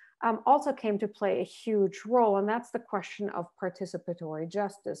you also came to play a huge role, and that's the question of participatory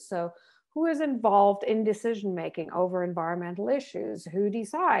justice. So who is involved in decision-making over environmental issues? Who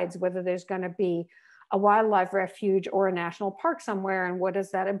decides whether there's going to be a wildlife refuge or a national park somewhere, and what does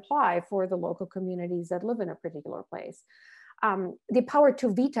that imply for the local communities that live in a particular place? The power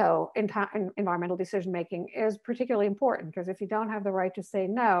to veto in environmental decision-making is particularly important, because if you don't have the right to say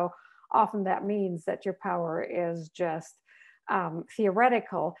no, often that means that your power is just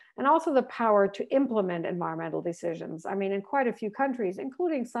theoretical. And also the power to implement environmental decisions. I mean, in quite a few countries,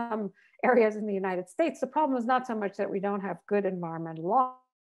 including some areas in the United States, the problem is not so much that we don't have good environmental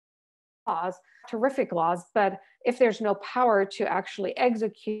laws, terrific laws, but if there's no power to actually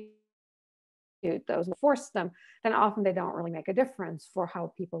execute those, enforce them, then often they don't really make a difference for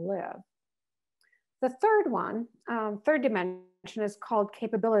how people live. The third one, third dimension, is called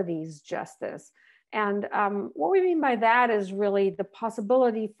capabilities justice. And what we mean by that is really the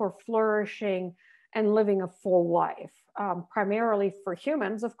possibility for flourishing and living a full life, primarily for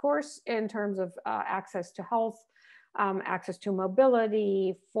humans, of course, in terms of access to health, access to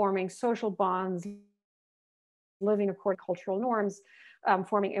mobility, forming social bonds, living according to cultural norms,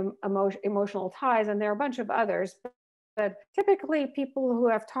 forming emotional ties, and there are a bunch of others. But typically people who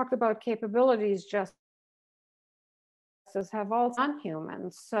have talked about capabilities justice have all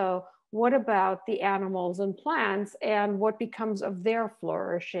non-humans. So what about the animals and plants, and what becomes of their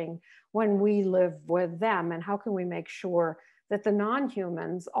flourishing when we live with them? And how can we make sure that the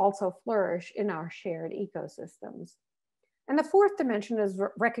non-humans also flourish in our shared ecosystems? And the fourth dimension is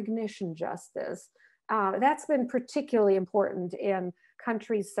recognition justice. That's been particularly important in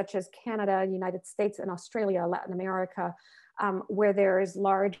countries such as Canada, United States, and Australia, Latin America, where there is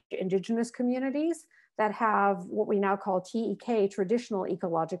large indigenous communities. that have what we now call TEK, traditional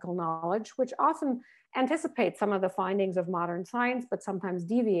ecological knowledge, which often anticipates some of the findings of modern science, but sometimes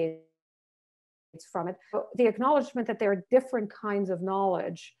deviates from it. The acknowledgement that there are different kinds of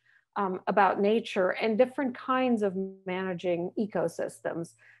knowledge about nature and different kinds of managing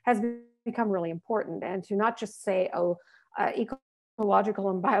ecosystems has become really important. And to not just say, oh, ecological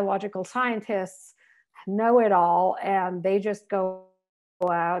and biological scientists know it all and they just go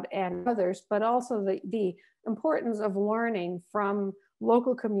out and others, but also the importance of learning from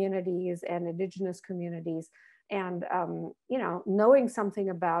local communities and indigenous communities, and you know, knowing something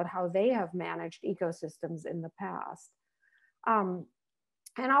about how they have managed ecosystems in the past.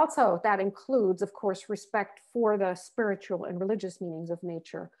 And also that includes, of course, respect for the spiritual and religious meanings of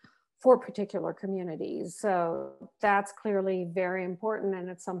nature for particular communities. So that's clearly very important, and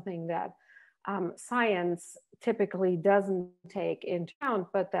it's something that science typically doesn't take into account,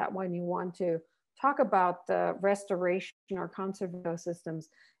 but that when you want to talk about the restoration or conservation of ecosystems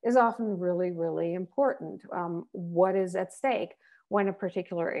is often really, really important. What is at stake when a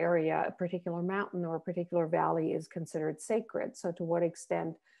particular area, a particular mountain or a particular valley is considered sacred? So to what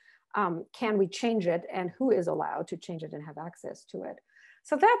extent can we change it, and who is allowed to change it and have access to it?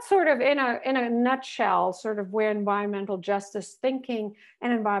 So that's sort of in a nutshell, sort of where environmental justice thinking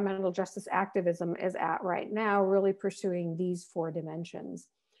and environmental justice activism is at right now, really pursuing these 4 dimensions.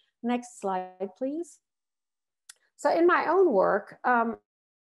 Next slide, please. So in my own work,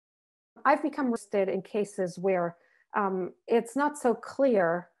 I've become interested in cases where it's not so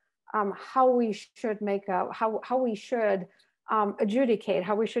clear how we should make up, how we should adjudicate,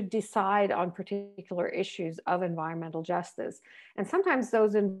 how we should decide on particular issues of environmental justice. And sometimes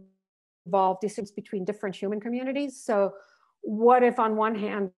those involve decisions between different human communities. So what if on one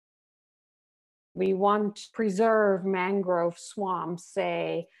hand, we want to preserve mangrove swamps,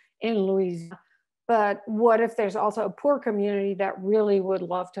 say, in Louisiana, but what if there's also a poor community that really would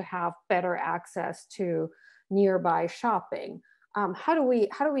love to have better access to nearby shopping? How do we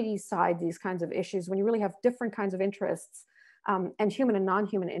decide these kinds of issues when you really have different kinds of interests and human and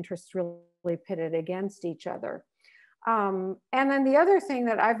non-human interests really pitted against each other? And then the other thing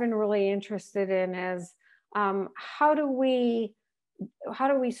that I've been really interested in is how do we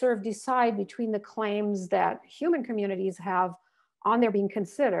sort of decide between the claims that human communities have on their being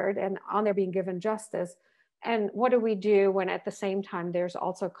considered and on their being given justice, and what do we do when at the same time there's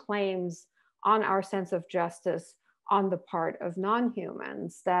also claims on our sense of justice on the part of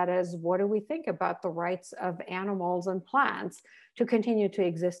non-humans? That is, what do we think about the rights of animals and plants to continue to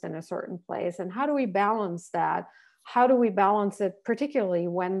exist in a certain place? And how do we balance that? How do we balance it, particularly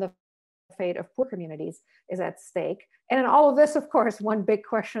when the fate of poor communities is at stake? And in all of this, of course, one big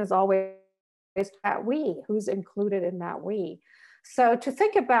question is always that we, who's included in that we? So to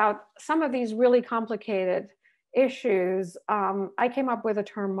think about some of these really complicated issues, I came up with a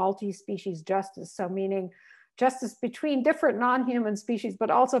term multi-species justice. So meaning justice between different non-human species,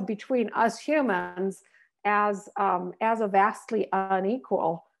 but also between us humans as a vastly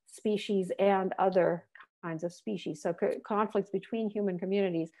unequal species and other kinds of species. So conflicts between human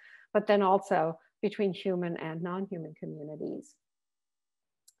communities, but then also between human and non-human communities.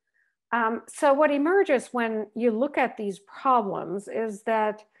 So what emerges when you look at these problems is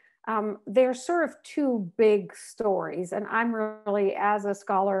that there's sort of 2 big stories. And I'm really, as a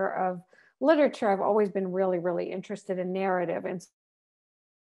scholar of literature, I've always been really, really interested in narrative and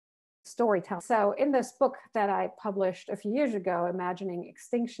storytelling. So in this book that I published a few years ago, Imagining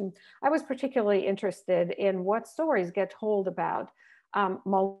Extinction, I was particularly interested in what stories get told about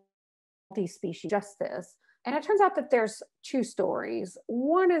multi-species justice. And it turns out that there's 2 stories.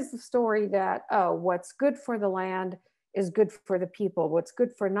 One is the story that, oh, what's good for the land is good for the people. What's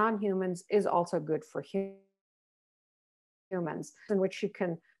good for non-humans is also good for humans, in which you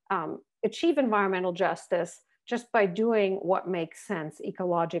can achieve environmental justice just by doing what makes sense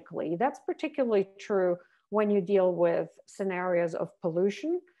ecologically. That's particularly true when you deal with scenarios of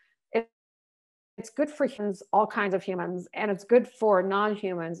pollution. It's good for humans, all kinds of humans, and it's good for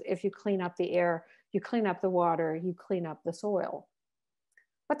non-humans if you clean up the air, you clean up the water, you clean up the soil.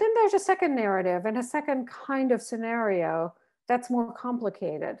 But then there's a second narrative and a second kind of scenario that's more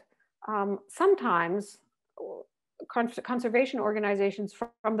complicated. Sometimes conservation organizations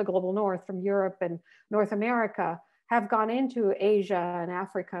from the global north, from Europe and North America, have gone into Asia and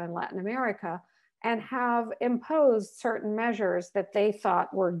Africa and Latin America and have imposed certain measures that they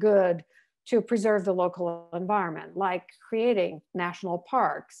thought were good to preserve the local environment, like creating national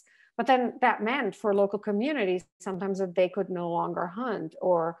parks. But then that meant for local communities sometimes that they could no longer hunt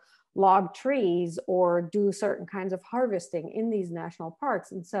or log trees or do certain kinds of harvesting in these national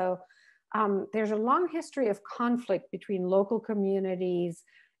parks. And so there's a long history of conflict between local communities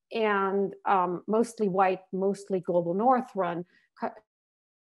and mostly white, mostly global north run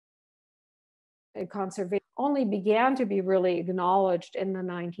conservation only began to be really acknowledged in the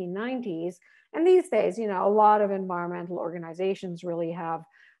 1990s. And these days, you know, a lot of environmental organizations really have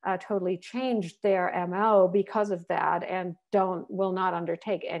totally changed their MO because of that, and will not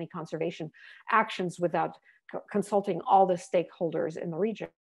undertake any conservation actions without consulting all the stakeholders in the region.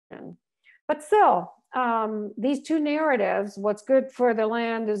 But still, these two narratives, what's good for the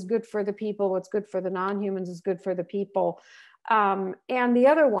land is good for the people, what's good for the non-humans is good for the people. And the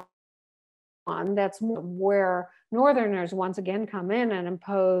other one, that's where Northerners once again come in and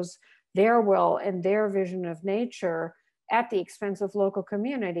impose their will and their vision of nature at the expense of local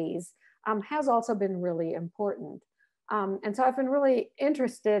communities, has also been really important. And so I've been really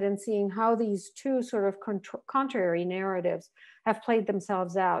interested in seeing how these two sort of contrary narratives have played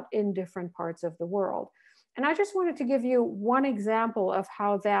themselves out in different parts of the world. And I just wanted to give you one example of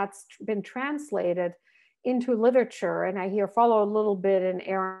how that's been translated into literature. And I here follow a little bit in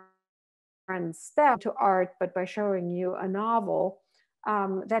Erin's step to art, but by showing you a novel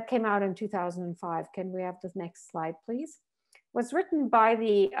that came out in 2005. Can we have the next slide, please? It was written by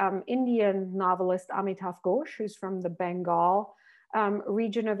the Indian novelist Amitav Ghosh, who's from the Bengal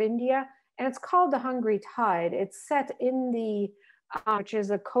region of India. And it's called The Hungry Tide. It's set in the, which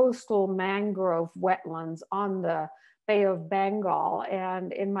is a coastal mangrove wetlands on the Bay of Bengal.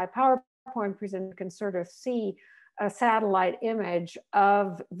 And in my PowerPoint presentation, you can sort of see a satellite image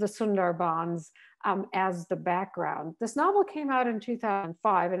of the Sundarbans as the background. This novel came out in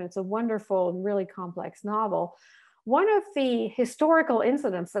 2005, and it's a wonderful and really complex novel. One of the historical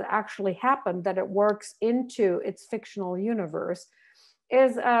incidents that actually happened that it works into its fictional universe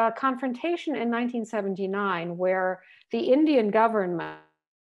is a confrontation in 1979 where the Indian government,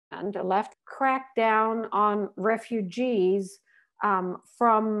 left, cracked down on refugees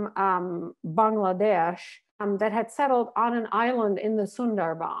from Bangladesh that had settled on an island in the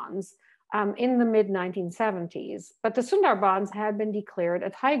Sundarbans in the mid-1970s. But the Sundarbans had been declared a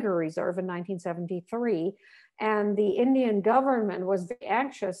tiger reserve in 1973. And the Indian government was very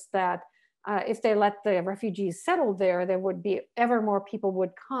anxious that if they let the refugees settle there, there would be ever more people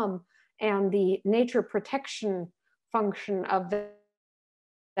would come, and the nature protection function of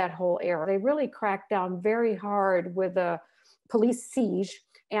that whole area. They really cracked down very hard with a police siege.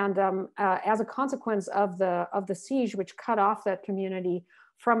 And as a consequence of the siege, which cut off that community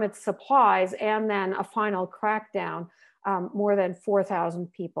from its supplies, and then a final crackdown, more than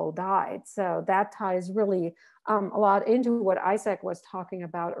 4,000 people died. So that ties really a lot into what Isaac was talking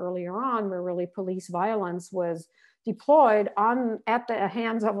about earlier on, where really police violence was deployed at the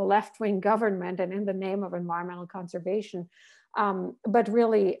hands of a left-wing government and in the name of environmental conservation, but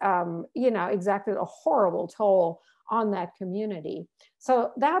really, exacted a horrible toll on that community.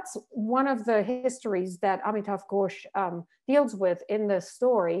 So that's one of the histories that Amitav Ghosh deals with in this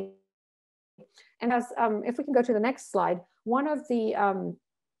story. And as if we can go to the next slide, one of the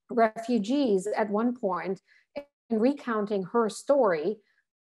refugees at one point, in recounting her story,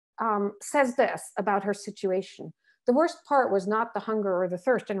 says this about her situation. The worst part was not the hunger or the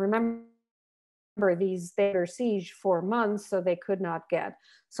thirst. And remember, they were sieged for months, so they could not get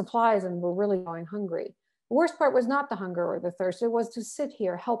supplies and were really going hungry. The worst part was not the hunger or the thirst. It was to sit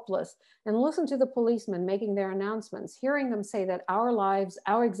here helpless and listen to the policemen making their announcements, hearing them say that our lives,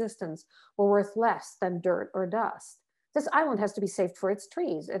 our existence were worth less than dirt or dust. This island has to be saved for its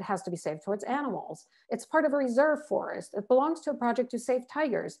trees. It has to be saved for its animals. It's part of a reserve forest. It belongs to a project to save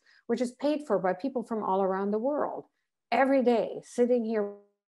tigers, which is paid for by people from all around the world. Every day, sitting here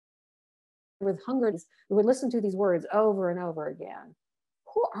with hunger, we would listen to these words over and over again.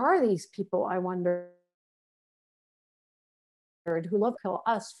 Who are these people, I wonder, who love to kill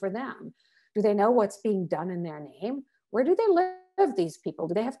us for them? Do they know what's being done in their name? Where do they live, these people?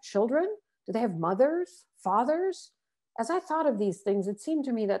 Do they have children? Do they have mothers, fathers? As I thought of these things, it seemed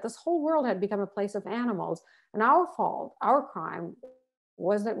to me that this whole world had become a place of animals, and our fault, our crime,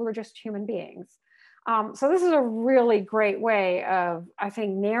 was that we were just human beings. So this is a really great way of, I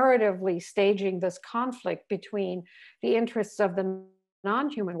think, narratively staging this conflict between the interests of the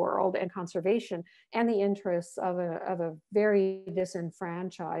non-human world and conservation and the interests of a very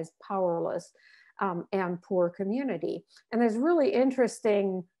disenfranchised, powerless, and poor community. And there's really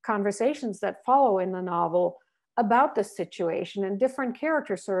interesting conversations that follow in the novel about this situation, and different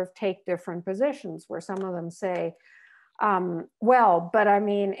characters sort of take different positions, where some of them say, well, but I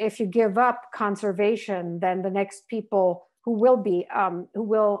mean, if you give up conservation, then the next people who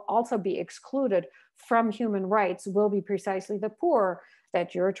will also be excluded from human rights will be precisely the poor.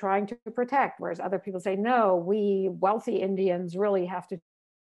 that you're trying to protect, whereas other people say, no, we wealthy Indians really have to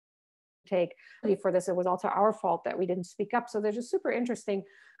take for this. It was also our fault that we didn't speak up. So there's a super interesting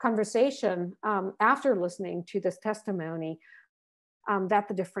conversation after listening to this testimony that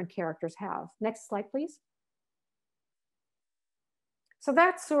the different characters have. Next slide, please. So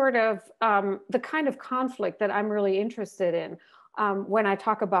that's sort of the kind of conflict that I'm really interested in when I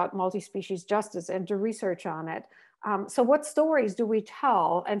talk about multi-species justice and do research on it. So what stories do we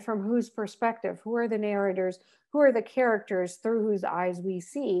tell, and from whose perspective? Who are the narrators? Who are the characters through whose eyes we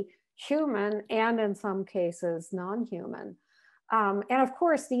see, human and in some cases non-human? And of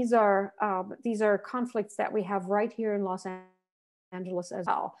course, these are conflicts that we have right here in Los Angeles as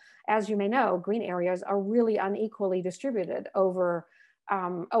well. As you may know, green areas are really unequally distributed over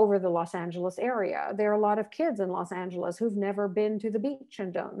the Los Angeles area. There are a lot of kids in Los Angeles who've never been to the beach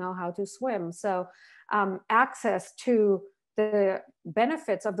and don't know how to swim. So access to the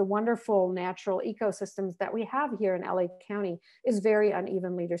benefits of the wonderful natural ecosystems that we have here in LA County is very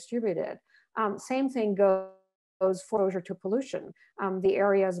unevenly distributed. Same thing goes for exposure to pollution. The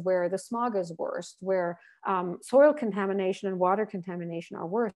areas where the smog is worst, where soil contamination and water contamination are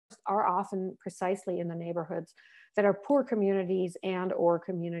worst, are often precisely in the neighborhoods that are poor communities and or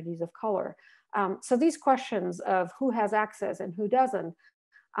communities of color. So these questions of who has access and who doesn't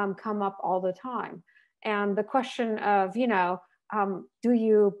come up all the time. And the question of, you know, do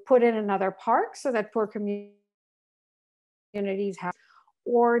you put in another park so that poor communities have,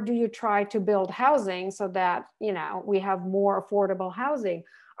 or do you try to build housing so that, you know, we have more affordable housing,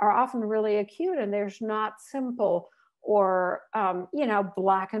 are often really acute, and there's not simple or, you know,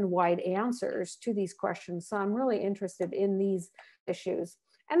 black and white answers to these questions. So I'm really interested in these issues.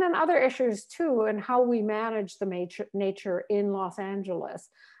 And then other issues too, and how we manage the nature in Los Angeles.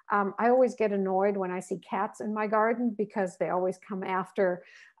 I always get annoyed when I see cats in my garden because they always come after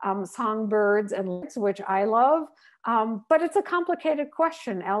songbirds and lizards, which I love. But it's a complicated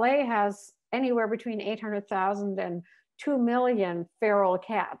question. LA has anywhere between 800,000 and 2 million feral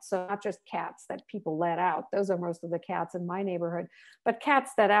cats. So not just cats that people let out. Those are most of the cats in my neighborhood, but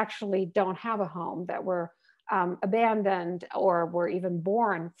cats that actually don't have a home, that were abandoned or were even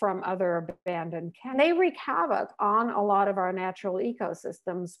born from other abandoned cats. They wreak havoc on a lot of our natural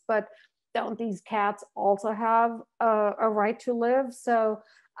ecosystems, but don't these cats also have a right to live? So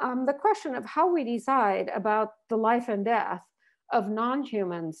the question of how we decide about the life and death of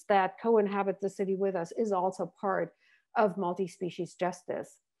non-humans that co-inhabit the city with us is also part of multi-species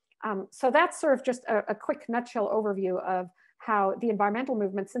justice. So that's sort of just a quick nutshell overview of how the environmental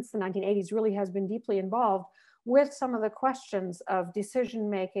movement since the 1980s really has been deeply involved with some of the questions of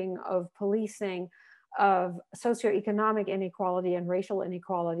decision-making, of policing, of socioeconomic inequality and racial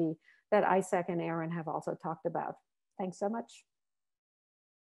inequality that Isaac and Erin have also talked about. Thanks so much.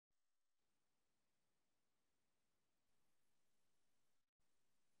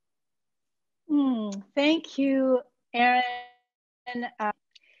 Thank you, Erin.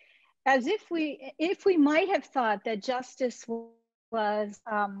 As if we might have thought that justice was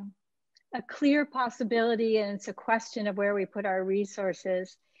a clear possibility and it's a question of where we put our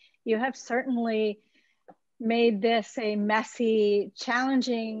resources, you have certainly made this a messy,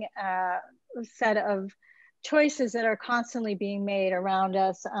 challenging set of choices that are constantly being made around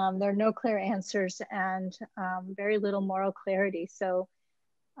us. There are no clear answers and very little moral clarity. So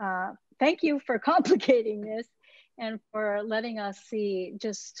thank you for complicating this and for letting us see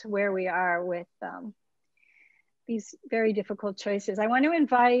just where we are with these very difficult choices. I want to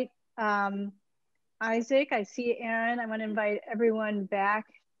invite Isaac, I see Erin, I want to invite everyone back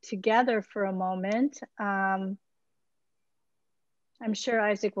together for a moment. I'm sure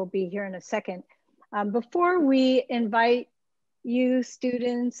Isaac will be here in a second. Before we invite you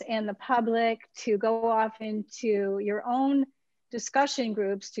students and the public to go off into your own discussion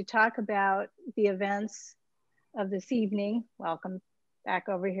groups to talk about the events of this evening, welcome back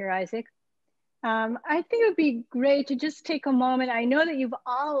over here, Isaac. I think it would be great to just take a moment. I know that you've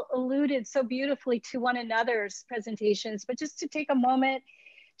all alluded so beautifully to one another's presentations, but just to take a moment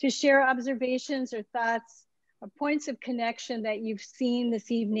to share observations or thoughts or points of connection that you've seen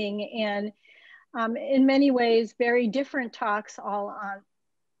this evening, and in many ways, very different talks,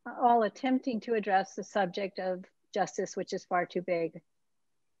 all attempting to address the subject of justice, which is far too big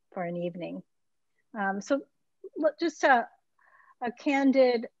for an evening. So just a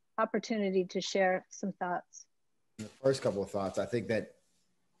candid opportunity to share some thoughts. The first couple of thoughts, I think that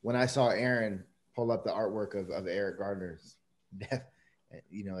when I saw Erin pull up the artwork of Eric Gardner's death,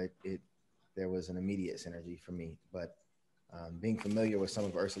 you know, there was an immediate synergy for me. But being familiar with some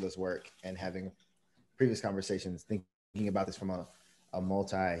of Ursula's work and having previous conversations, thinking about this from a a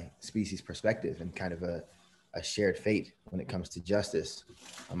multi-species perspective and kind of a shared fate when it comes to justice,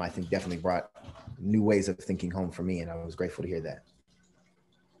 I think definitely brought new ways of thinking home for me. And I was grateful to hear that.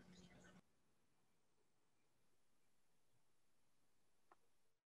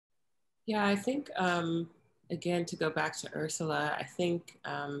 Yeah, I think, again, to go back to Ursula, I think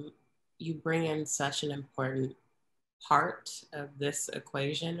you bring in such an important part of this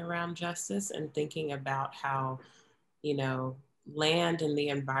equation around justice and thinking about how, you know, land and the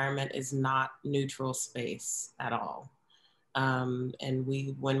environment is not neutral space at all. And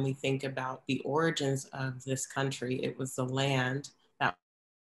when we think about the origins of this country, it was the land that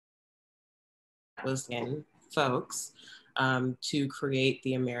was in folks to create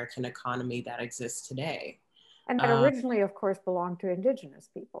the American economy that exists today. And that originally, of course, belonged to indigenous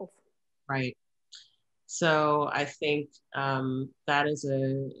peoples. Right. So I think that is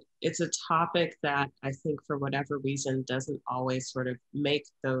it's a topic that I think for whatever reason doesn't always sort of make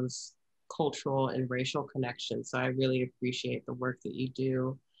those cultural and racial connections. So I really appreciate the work that you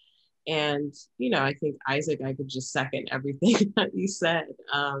do. And, you know, I think, Isaac, I could just second everything that you said,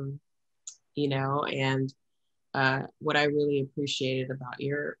 you know, and what I really appreciated about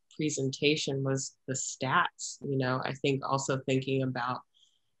your presentation was the stats. You know, I think also thinking about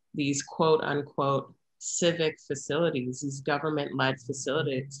these quote unquote civic facilities, these government-led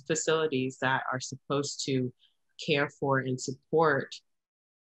facilities that are supposed to care for and support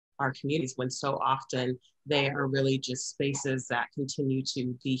our communities, when so often they are really just spaces that continue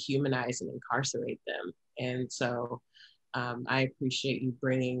to dehumanize and incarcerate them. And so I appreciate you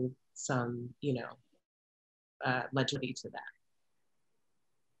bringing some, you know, legibility to that.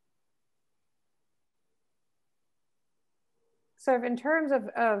 So in terms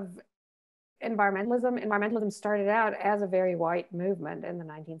of environmentalism started out as a very white movement in the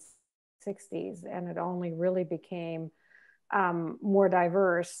 1960s, and it only really became more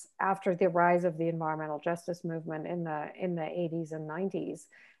diverse after the rise of the environmental justice movement in the 80s and 90s.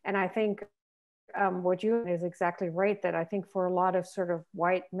 And I think what you is exactly right, that I think for a lot of sort of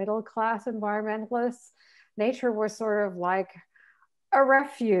white middle class environmentalists, nature was sort of like a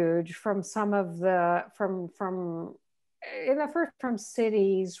refuge from some of the from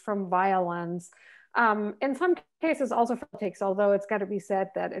cities, from violence, in some cases also from politics, although it's got to be said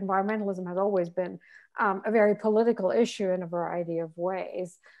that environmentalism has always been a very political issue in a variety of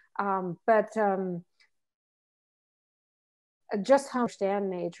ways. Just how we understand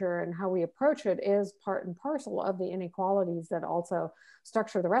nature and how we approach it is part and parcel of the inequalities that also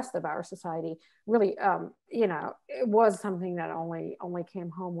structure the rest of our society. Really, you know, it was something that only came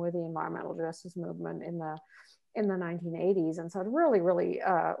home with the environmental justice movement in the 1980s. And so it really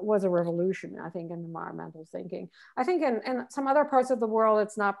was a revolution, I think, in environmental thinking. I think in some other parts of the world,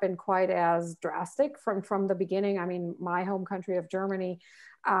 it's not been quite as drastic from the beginning. I mean, my home country of Germany,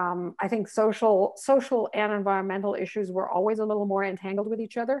 I think social and environmental issues were always a little more entangled with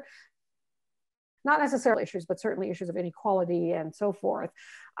each other. Not necessarily issues, but certainly issues of inequality and so forth.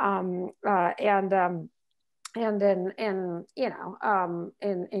 And in you know,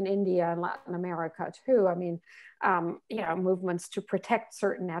 in India and Latin America too. I mean, you know, movements to protect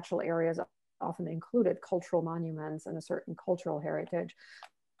certain natural areas often included cultural monuments and a certain cultural heritage.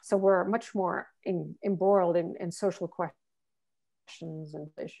 So we're much more embroiled in social questions and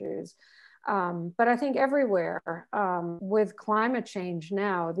issues. But I think everywhere with climate change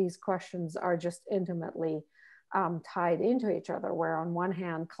now, these questions are just intimately tied into each other, where on one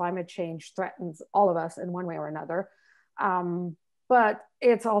hand, climate change threatens all of us in one way or another. But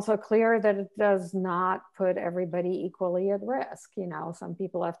it's also clear that it does not put everybody equally at risk. You know, some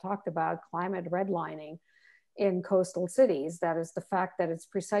people have talked about climate redlining in coastal cities. That is the fact that it's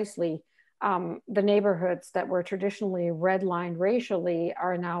precisely the neighborhoods that were traditionally redlined racially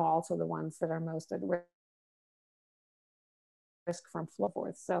are now also the ones that are most at risk from flood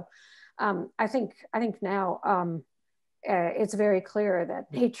forth. So I think now it's very clear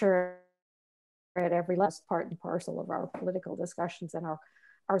that nature at every level is part and parcel of our political discussions and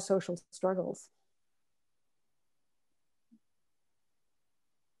our social struggles.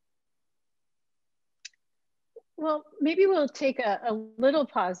 Well, maybe we'll take a little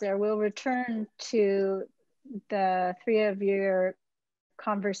pause there. We'll return to the three of your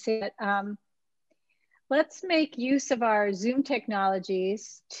conversation. Let's make use of our Zoom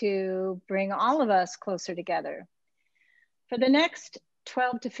technologies to bring all of us closer together. For the next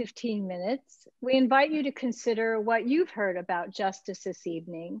 12 to 15 minutes, we invite you to consider what you've heard about justice this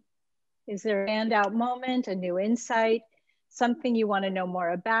evening. Is there a standout moment, a new insight, something you want to know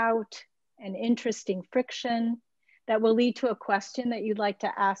more about, an interesting friction that will lead to a question that you'd like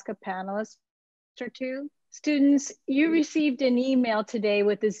to ask a panelist or two? Students, you received an email today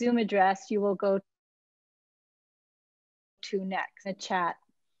with the Zoom address you will go to next, a chat.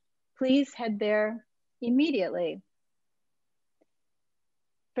 Please head there immediately.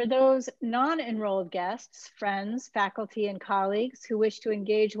 For those non-enrolled guests, friends, faculty, and colleagues who wish to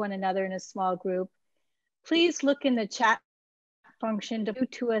engage one another in a small group, please look in the chat function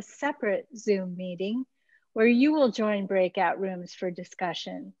to a separate Zoom meeting where you will join breakout rooms for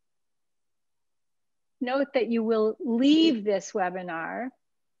discussion. Note that you will leave this webinar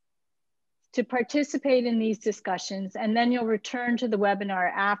to participate in these discussions, and then you'll return to the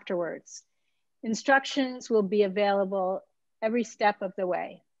webinar afterwards. Instructions will be available every step of the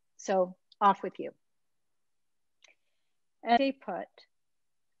way. So off with you. And stay put,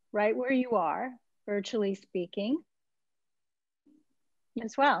 right where you are, virtually speaking,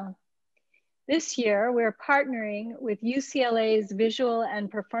 as well. This year, we're partnering with UCLA's Visual and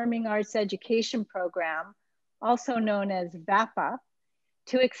Performing Arts Education Program, also known as VAPA,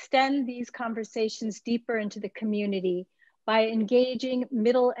 to extend these conversations deeper into the community by engaging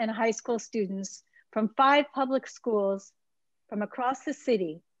middle and high school students from 5 public schools from across the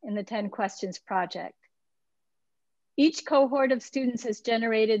city in the 10 Questions Project. Each cohort of students has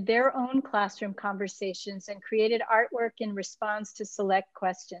generated their own classroom conversations and created artwork in response to select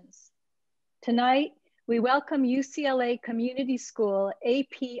questions. Tonight, we welcome UCLA Community School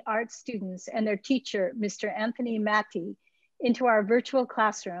AP Art students and their teacher, Mr. Anthony Matti, into our virtual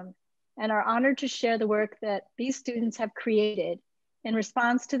classroom, and are honored to share the work that these students have created in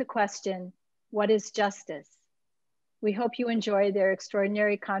response to the question, what is justice? We hope you enjoy their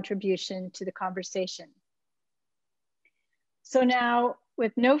extraordinary contribution to the conversation. So now,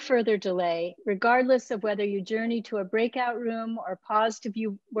 with no further delay, regardless of whether you journey to a breakout room or pause to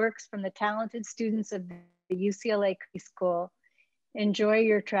view works from the talented students of the UCLA School, enjoy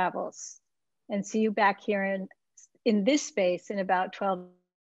your travels, and see you back here in this space in about 12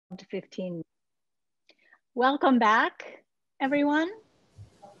 to 15 minutes. Welcome back, everyone.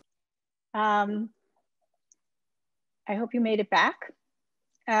 I hope you made it back.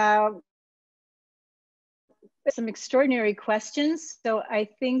 Some extraordinary questions, so I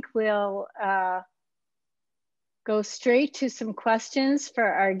think we'll go straight to some questions for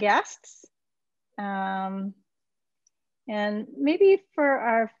our guests. And maybe for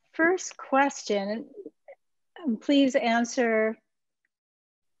our first question, please answer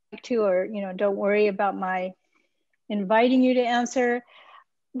to, or don't worry about my inviting you to answer.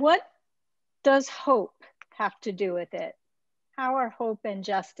 What does hope have to do with it? How are hope and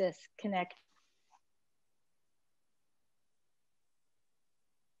justice connected?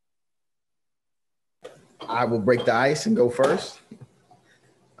 I will break the ice and go first.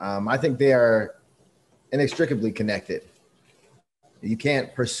 I think they are inextricably connected. You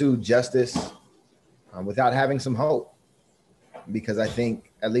can't pursue justice without having some hope, because I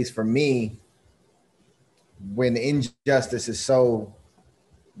think, at least for me, when injustice is so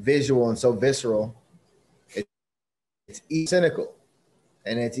visual and so visceral, it's cynical,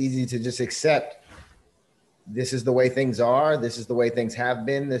 and it's easy to just accept this is the way things are, this is the way things have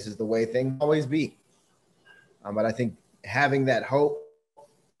been, this is the way things always be. But I think having that hope,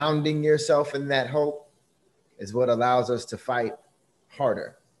 grounding yourself in that hope, is what allows us to fight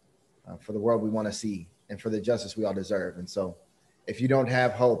harder for the world we want to see and for the justice we all deserve. And so if you don't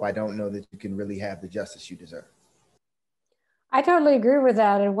have hope, I don't know that you can really have the justice you deserve. I totally agree with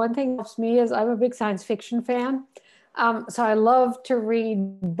that. And one thing that helps me is I'm a big science fiction fan. So I love to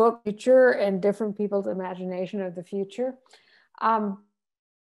read book future and different people's imagination of the future.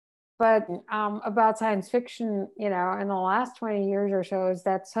 But about science fiction, in the last 20 years or so, is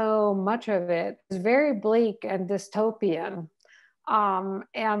that so much of it is very bleak and dystopian.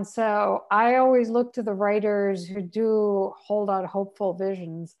 And so I always look to the writers who do hold out hopeful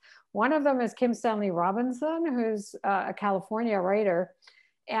visions. One of them is Kim Stanley Robinson, who's a California writer.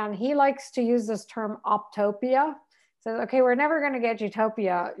 And he likes to use this term optopia. Says, okay, we're never going to get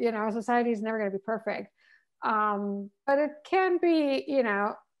utopia. Society is never going to be perfect. But it can be,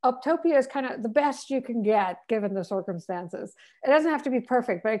 optopia is kind of the best you can get given the circumstances. It doesn't have to be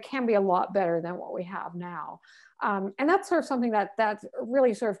perfect, but it can be a lot better than what we have now. And that's sort of something that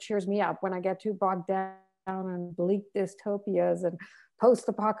really sort of cheers me up when I get too bogged down in bleak dystopias and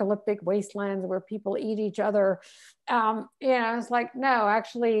post-apocalyptic wastelands where people eat each other. It's like, no,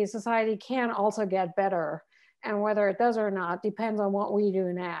 actually society can also get better. And whether it does or not depends on what we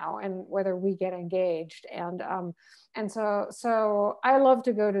do now and whether we get engaged. And so I love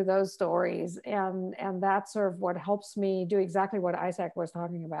to go to those stories, and that's sort of what helps me do exactly what Isaac was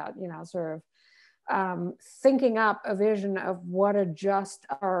talking about, sort of syncing up a vision of what a just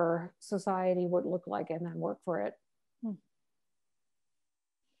our society would look like and then work for it.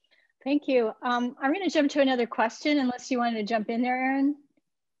 Thank you. I'm going to jump to another question unless you wanted to jump in there, Erin.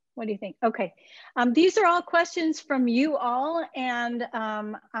 What do you think? Okay. These are all questions from you all, and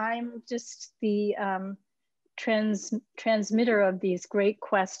I'm just the transmitter of these great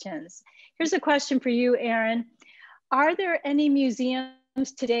questions. Here's a question for you, Erin. Are there any museums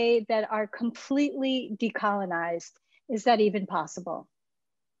today that are completely decolonized? Is that even possible?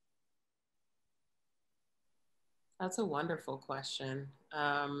 That's a wonderful question,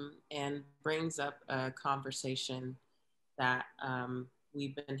 and brings up a conversation that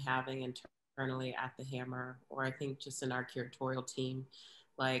we've been having internally at the Hammer, or I think just in our curatorial team.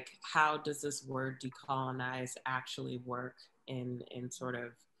 Like, how does this word decolonize actually work in sort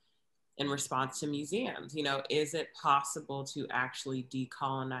of in response to museums? You know, is it possible to actually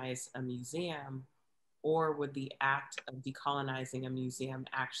decolonize a museum, or would the act of decolonizing a museum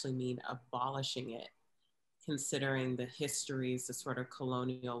actually mean abolishing it, considering the histories, the sort of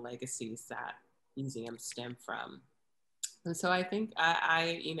colonial legacies that museums stem from? And so I think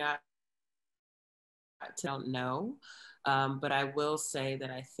I you know, I don't know, but I will say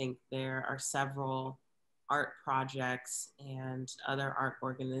that I think there are several art projects and other art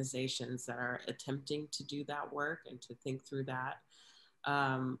organizations that are attempting to do that work and to think through that.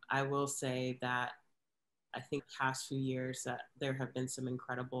 I will say that I think past few years that there have been some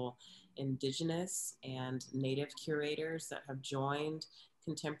incredible Indigenous and Native curators that have joined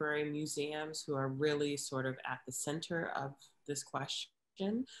contemporary museums who are really sort of at the center of this question,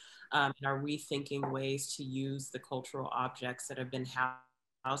 and are rethinking ways to use the cultural objects that have been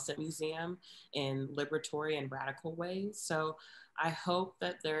housed at museum in liberatory and radical ways. So I hope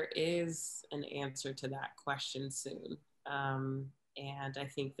that there is an answer to that question soon. And I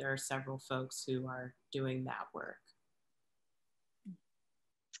think there are several folks who are doing that work.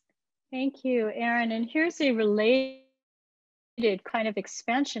 Thank you, Erin. And here's a related kind of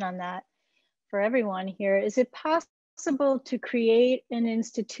expansion on that for everyone here. Is it possible to create an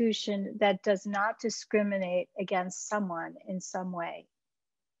institution that does not discriminate against someone in some way?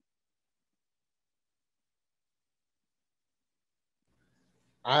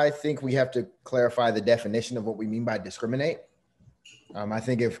 I think we have to clarify the definition of what we mean by discriminate. I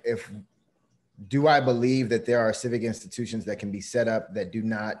think do I believe that there are civic institutions that can be set up that do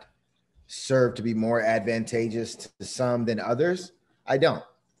not serve to be more advantageous to some than others? I don't.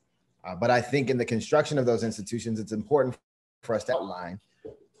 But I think in the construction of those institutions, it's important for us to outline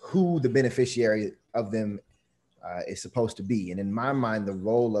who the beneficiary of them is supposed to be. And in my mind, the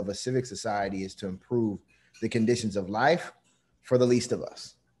role of a civic society is to improve the conditions of life for the least of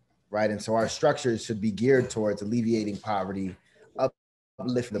us, right? And so our structures should be geared towards alleviating poverty,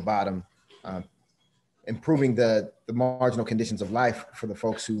 uplifting the bottom, improving the marginal conditions of life for the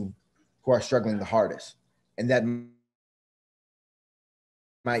folks who are struggling the hardest. And that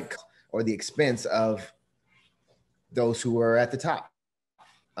might, or the expense of those who are at the top.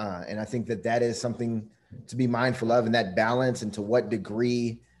 And I think that is something to be mindful of, and that balance, and to what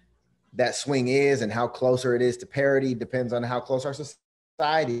degree that swing is and how closer it is to parity depends on how close our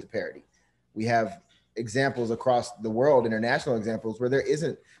society is to parity. We have examples across the world, international examples, where there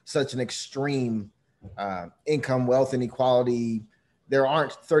isn't such an extreme income, wealth inequality. There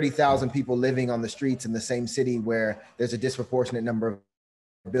aren't 30,000 people living on the streets in the same city where there's a disproportionate number of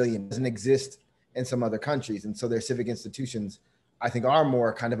billion. It doesn't exist in some other countries. And so their civic institutions, I think, are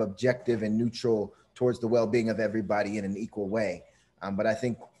more kind of objective and neutral towards the well-being of everybody in an equal way. But I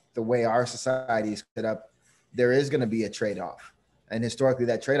think the way our society is set up, there is going to be a trade-off. And historically,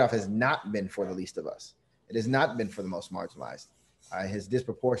 that trade-off has not been for the least of us. It has not been for the most marginalized. It has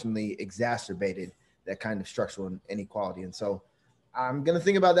disproportionately exacerbated that kind of structural inequality. And so I'm going to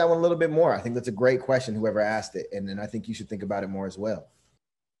think about that one a little bit more. I think that's a great question, whoever asked it. And I think you should think about it more as well.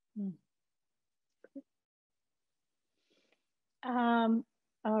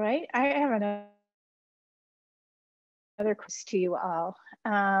 All right, I have another question to you all.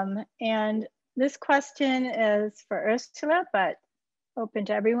 And this question is for Ursula, but open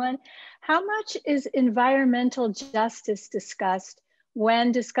to everyone. How much is environmental justice discussed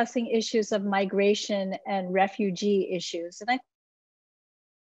when discussing issues of migration and refugee issues? And I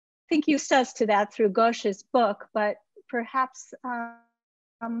think you studied to that through Ghosh's book, but perhaps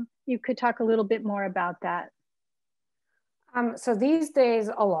you could talk a little bit more about that. So these days,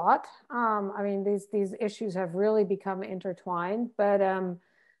 a lot. I mean, these issues have really become intertwined, but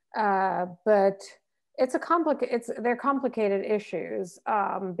they're complicated issues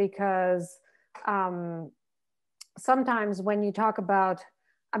because sometimes when you talk about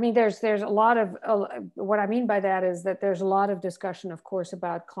I mean, there's a lot of, what I mean by that is that there's a lot of discussion, of course,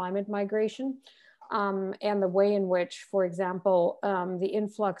 about climate migration and the way in which, for example, the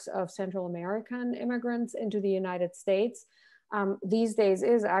influx of Central American immigrants into the United States these days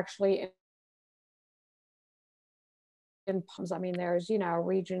is actually I mean, there's, you know,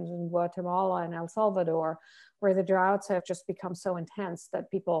 regions in Guatemala and El Salvador where the droughts have just become so intense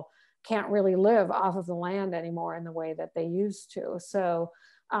that people can't really live off of the land anymore in the way that they used to. So,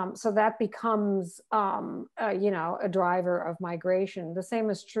 so that becomes, you know, a driver of migration. The same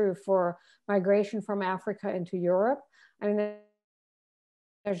is true for migration from Africa into Europe. I mean,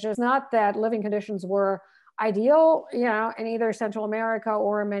 there's just not that living conditions were ideal, you know, in either Central America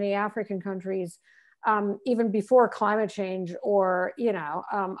or in many African countries. Even before climate change or, you know,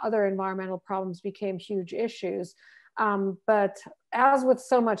 other environmental problems became huge issues. But as with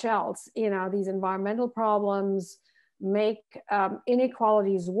so much else, you know, these environmental problems make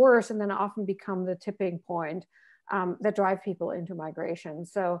inequalities worse and then often become the tipping point that drive people into migration.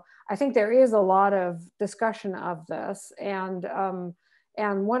 So I think there is a lot of discussion of this. And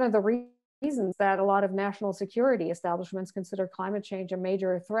one of the reasons that a lot of national security establishments consider climate change a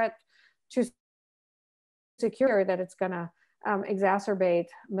major threat to secure, that it's going to exacerbate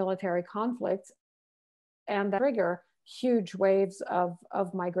military conflicts and trigger huge waves of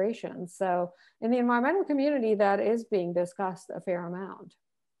migration. So in the environmental community, that is being discussed a fair amount.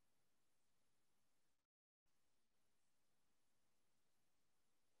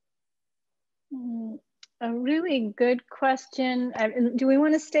 A really good question. Do we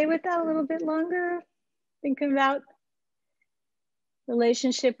want to stay with that a little bit longer? Thinking about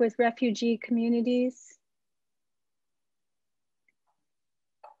relationship with refugee communities.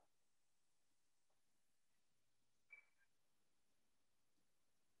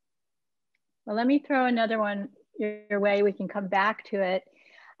 Well, let me throw another one your way. We can come back to it.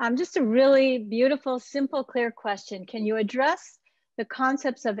 Just a really beautiful, simple, clear question. Can you address the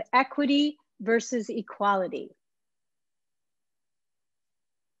concepts of equity versus equality?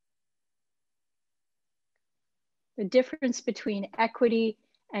 The difference between equity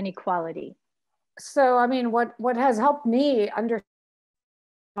and equality. So, I mean, what has helped me understand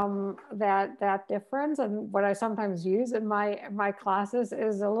that difference, and what I sometimes use in my classes,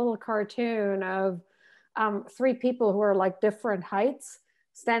 is a little cartoon of three people who are like different heights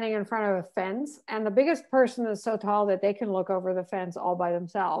standing in front of a fence, and the biggest person is so tall that they can look over the fence all by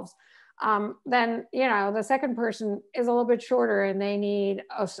themselves. Then, you know, the second person is a little bit shorter and they need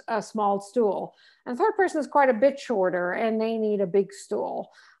a small stool. And the third person is quite a bit shorter and they need a big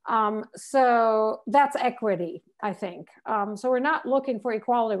stool. So that's equity, I think. So we're not looking for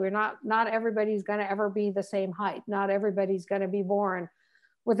equality. We're not everybody's going to ever be the same height. Not everybody's going to be born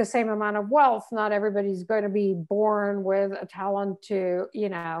with the same amount of wealth. Not everybody's going to be born with a talent to, you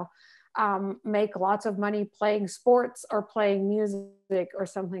know, make lots of money playing sports or playing music or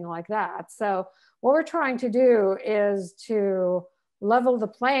something like that. So what we're trying to do is to level the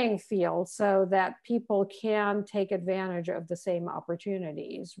playing field so that people can take advantage of the same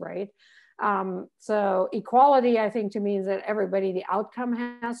opportunities, right? So equality, I think, to means that everybody, the outcome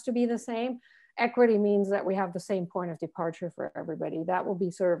has to be the same. Equity means that we have the same point of departure for everybody. That will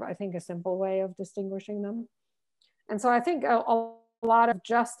be sort of, I think, a simple way of distinguishing them. And so I think a lot of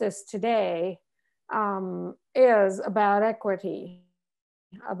justice today is about equity,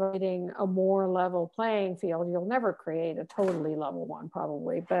 about creating a more level playing field. You'll never create a totally level one,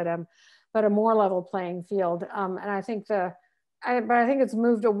 probably, but a more level playing field. And I think but I think it's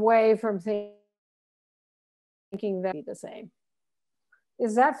moved away from thinking that be the same.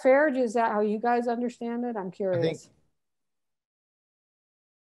 Is that fair? Is that how you guys understand it? I'm curious.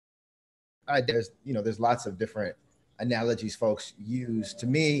 There's lots of different analogies folks use. To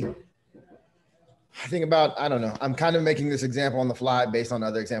me, I think about, I don't know, I'm kind of making this example on the fly based on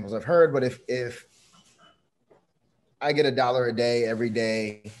other examples I've heard, but if I get $1 a day every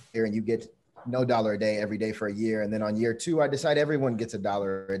day here and you get no $1 a day every day for a year, and then on year 2, I decide everyone gets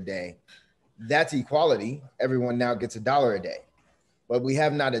 $1 a day, that's equality. Everyone now gets $1 a day. But we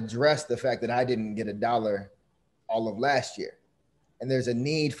have not addressed the fact that I didn't get $1 all of last year. And there's a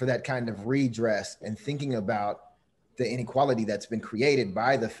need for that kind of redress and thinking about the inequality that's been created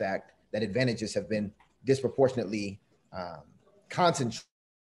by the fact that advantages have been disproportionately concentrated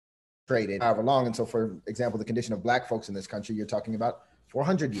however long. And so, for example, the condition of Black folks in this country, you're talking about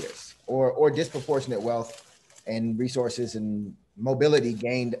 400 years, or disproportionate wealth and resources and mobility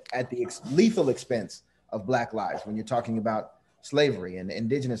gained at the lethal expense of Black lives, when you're talking about slavery and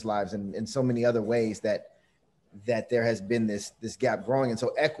indigenous lives and so many other ways that there has been this gap growing. And so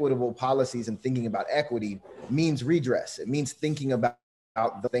equitable policies and thinking about equity means redress. It means thinking about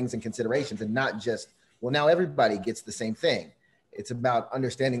the things and considerations, and not just, well, now everybody gets the same thing. It's about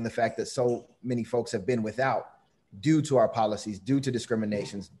understanding the fact that so many folks have been without due to our policies, due to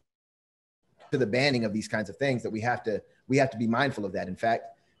discriminations, to the banning of these kinds of things, that we have to be mindful of that. In fact,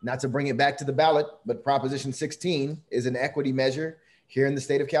 not to bring it back to the ballot, but Proposition 16 is an equity measure here in the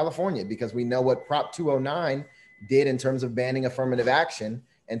state of California, because we know what Prop 209 did in terms of banning affirmative action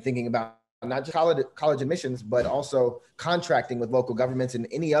and thinking about not just college admissions, but also contracting with local governments and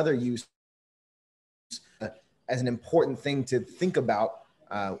any other use as an important thing to think about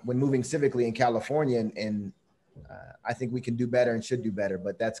when moving civically in California. And I think we can do better and should do better,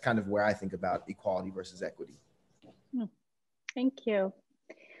 but that's kind of where I think about equality versus equity. Thank you.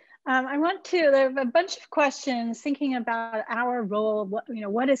 There are a bunch of questions thinking about our role.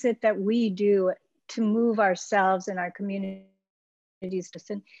 What is it that we do to move ourselves and our communities?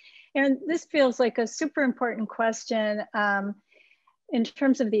 And this feels like a super important question in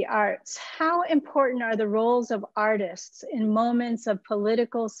terms of the arts. How important are the roles of artists in moments of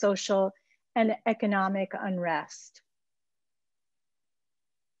political, social, and economic unrest?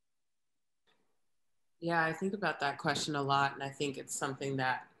 Yeah, I think about that question a lot, and I think it's something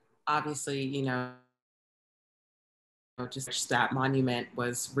that obviously, just that monument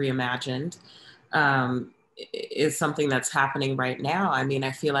was reimagined, is something that's happening right now. I mean,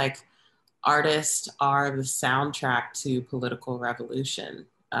 I feel like artists are the soundtrack to political revolution.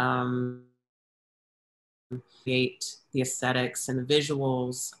 Create the aesthetics and the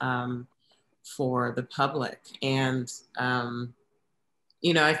visuals for the public. And,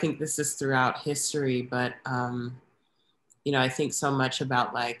 I think this is throughout history, but, I think so much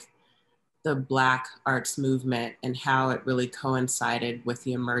about like the Black arts movement and how it really coincided with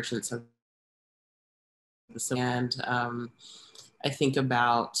the emergence of the, and I think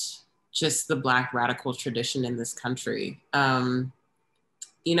about just the Black radical tradition in this country. I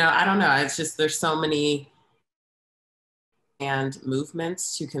don't know, it's just, there's so many and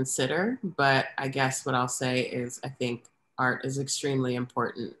movements to consider, but I guess what I'll say is I think art is extremely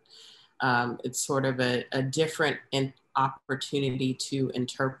important. It's sort of a different opportunity to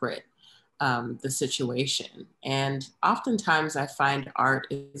interpret the situation. And oftentimes I find art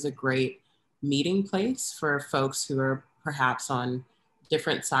is a great meeting place for folks who are perhaps on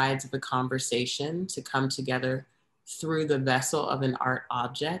different sides of a conversation to come together through the vessel of an art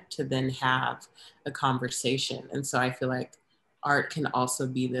object to then have a conversation. And so I feel like art can also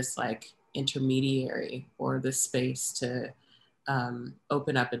be this like intermediary or this space to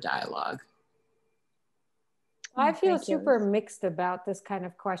open up a dialogue. I feel super mixed about this kind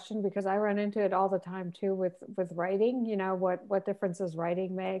of question because I run into it all the time too with writing. What difference does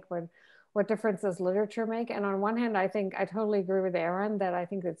writing make? What difference does literature make? And on one hand, I think I totally agree with Erin that I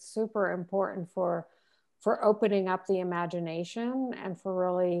think it's super important for opening up the imagination and for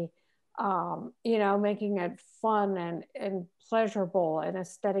really, making it fun and pleasurable and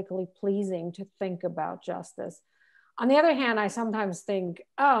aesthetically pleasing to think about justice. On the other hand, I sometimes think,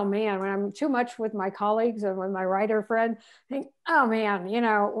 oh man, when I'm too much with my colleagues and with my writer friend, I think, oh man,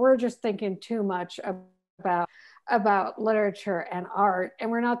 we're just thinking too much about literature and art, and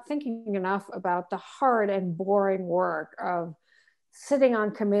we're not thinking enough about the hard and boring work of sitting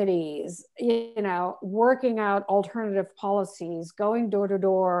on committees, working out alternative policies, going door to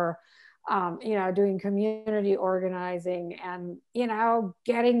door, doing community organizing and,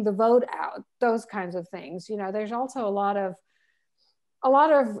 getting the vote out, those kinds of things. There's also a lot of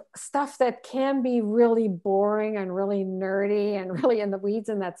stuff that can be really boring and really nerdy and really in the weeds,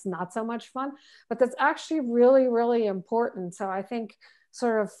 and that's not so much fun, but that's actually really, really important. So I think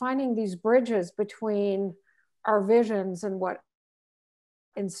sort of finding these bridges between our visions and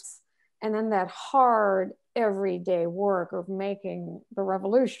and then that hard everyday work of making the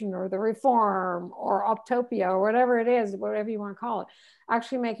revolution or the reform or Optopia or whatever it is, whatever you want to call it,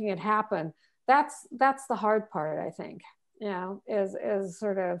 actually making it happen. That's the hard part, I think, is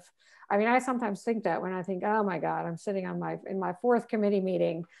sort of, I sometimes think that when I think, oh my God, I'm sitting in my fourth committee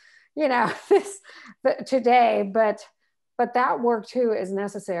meeting, today, but that work too is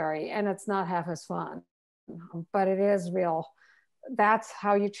necessary and it's not half as fun, but it is real. That's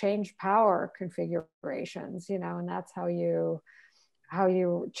how you change power configurations, and that's how you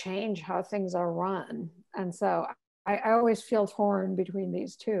change how things are run. And so I always feel torn between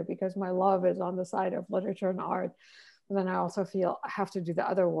these two because my love is on the side of literature and art. And then I also feel I have to do the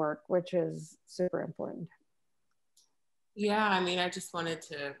other work, which is super important. Yeah, I just wanted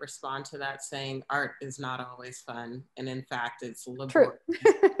to respond to that saying art is not always fun. And in fact, it's laborious,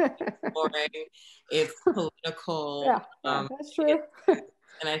 it's boring, it's political. Yeah, that's true. And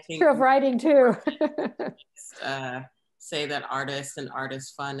I think true of writing too. say that artists and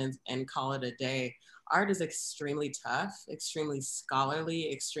artist fun and call it a day. Art is extremely tough, extremely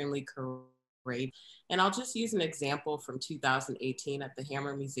scholarly, extremely courageous. And I'll just use an example from 2018 at the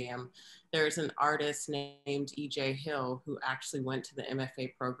Hammer Museum. There's an artist named E.J. Hill who actually went to the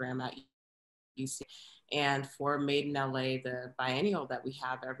MFA program at UCLA. And for Made in LA, the biennial that we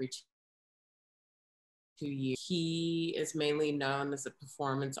have every 2 years, he is mainly known as a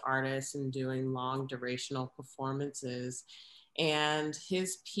performance artist and doing long durational performances. And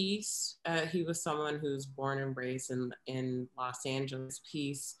his piece, he was someone who's born and raised in Los Angeles.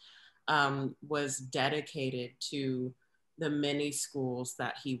 Piece was dedicated to the many schools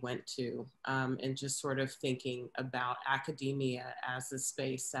that he went to, and just sort of thinking about academia as a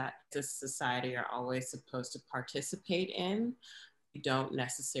space that this society are always supposed to participate in. We don't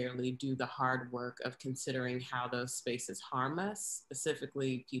necessarily do the hard work of considering how those spaces harm us,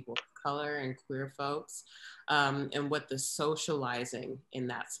 specifically people of color and queer folks, and what the socializing in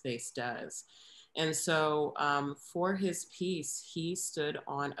that space does. And so for his piece, he stood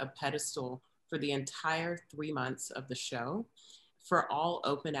on a pedestal for the entire 3 months of the show for all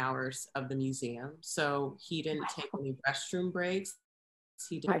open hours of the museum. So he didn't take any restroom breaks.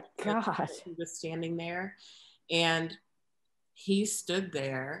 He didn't. My God. He was standing there, and he stood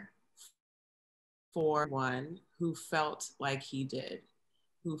there for one who felt like he did,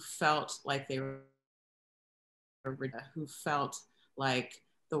 who felt like they were, who felt like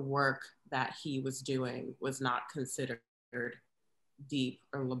the work that he was doing was not considered deep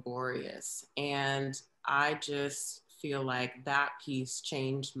or laborious. And I just feel like that piece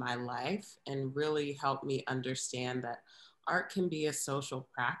changed my life and really helped me understand that art can be a social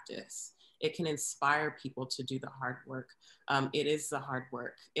practice. It can inspire people to do the hard work. It is the hard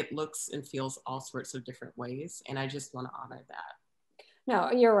work. It looks and feels all sorts of different ways. And I just want to honor that.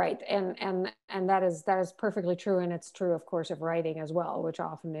 No, you're right, and that is perfectly true, and it's true, of course, of writing as well, which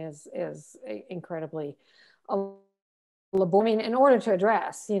often is incredibly. I mean, in order to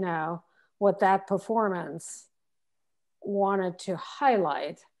address, what that performance wanted to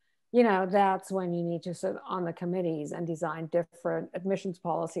highlight, that's when you need to sit on the committees and design different admissions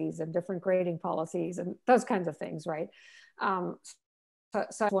policies and different grading policies and those kinds of things, right?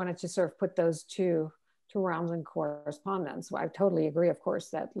 So I wanted to sort of put those two realms in correspondence. I totally agree, of course,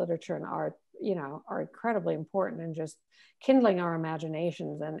 that literature and art, are incredibly important in just kindling our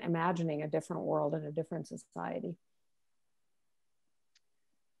imaginations and imagining a different world and a different society.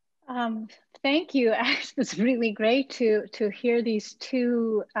 Thank you. Actually, it's really great to hear these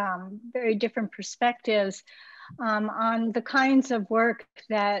two very different perspectives on the kinds of work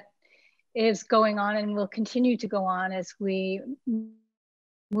that is going on and will continue to go on as we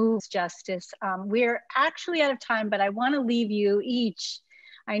move justice. We're actually out of time, but I want to leave you each,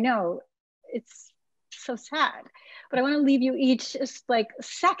 I know it's so sad, but I want to leave you each just like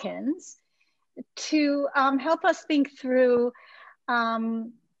seconds to help us think through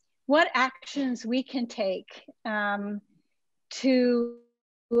what actions we can take to,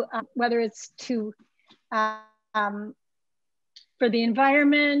 whether it's to, for the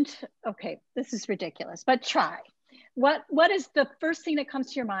environment, okay, this is ridiculous, but try. What is the first thing that comes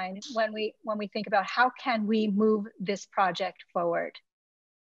to your mind when we think about how can we move this project forward?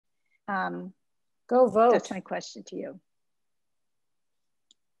 Go vote. That's my question to you.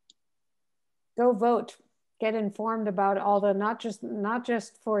 Go vote. Get informed about all the, not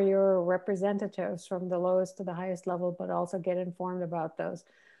just for your representatives from the lowest to the highest level, but also get informed about those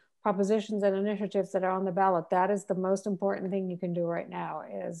propositions and initiatives that are on the ballot. That is the most important thing you can do right now,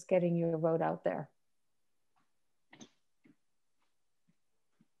 is getting your vote out there.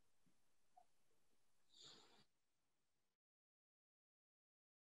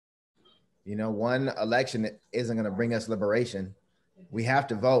 One election isn't going to bring us liberation. We have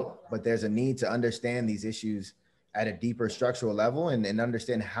to vote, but there's a need to understand these issues at a deeper structural level and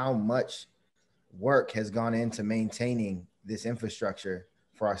understand how much work has gone into maintaining this infrastructure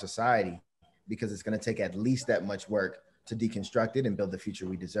for our society, because it's going to take at least that much work to deconstruct it and build the future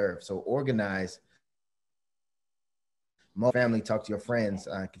we deserve. So organize, family, talk to your friends,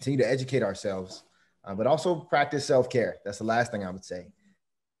 continue to educate ourselves, but also practice self-care. That's the last thing I would say.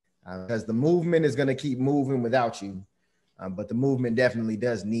 Because the movement is going to keep moving without you, but the movement definitely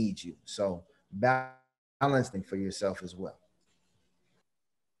does need you. So balancing for yourself as well.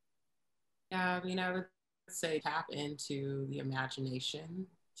 Yeah, I would say tap into the imagination,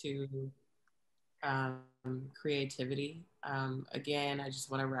 to creativity. Again, I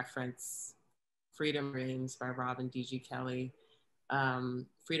just want to reference Freedom Dreams by Robin D.G. Kelley.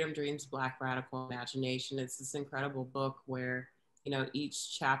 Freedom Dreams, Black Radical Imagination. It's this incredible book where you know,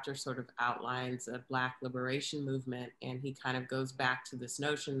 each chapter sort of outlines a Black liberation movement. And he kind of goes back to this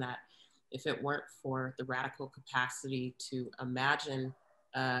notion that if it weren't for the radical capacity to imagine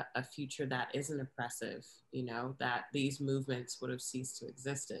a future that isn't oppressive, you know, that these movements would have ceased to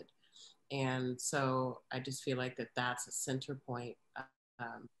existed. And so I just feel like that's a center point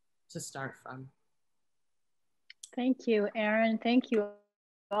to start from. Thank you, Erin. Thank you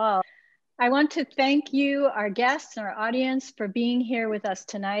all. I want to thank you, our guests and our audience, for being here with us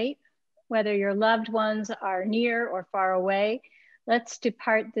tonight. Whether your loved ones are near or far away, let's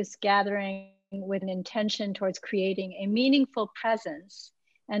depart this gathering with an intention towards creating a meaningful presence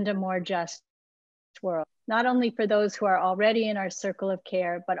and a more just world, not only for those who are already in our circle of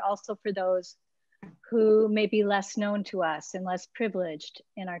care, but also for those who may be less known to us and less privileged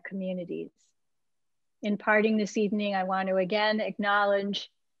in our communities. In parting this evening, I want to again acknowledge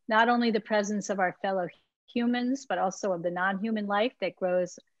not only the presence of our fellow humans, but also of the non-human life that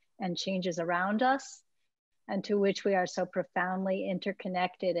grows and changes around us, and to which we are so profoundly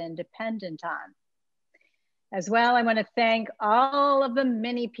interconnected and dependent on. As well, I want to thank all of the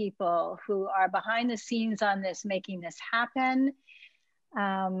many people who are behind the scenes on this, making this happen.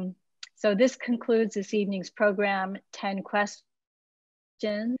 So this concludes this evening's program, 10 Questions.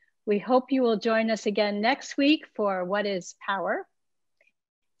 We hope you will join us again next week for What is Power?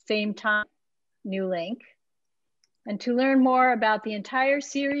 Same time, new link. And to learn more about the entire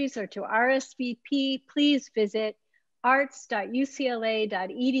series or to RSVP, please visit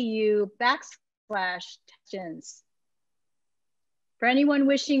arts.ucla.edu/questions. For anyone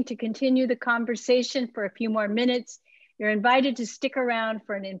wishing to continue the conversation for a few more minutes, you're invited to stick around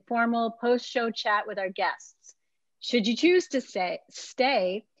for an informal post-show chat with our guests. Should you choose to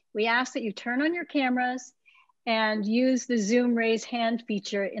stay, we ask that you turn on your cameras and use the Zoom raise hand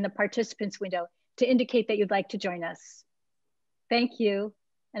feature in the participants window to indicate that you'd like to join us. Thank you,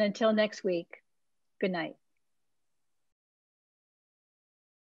 and until next week, good night.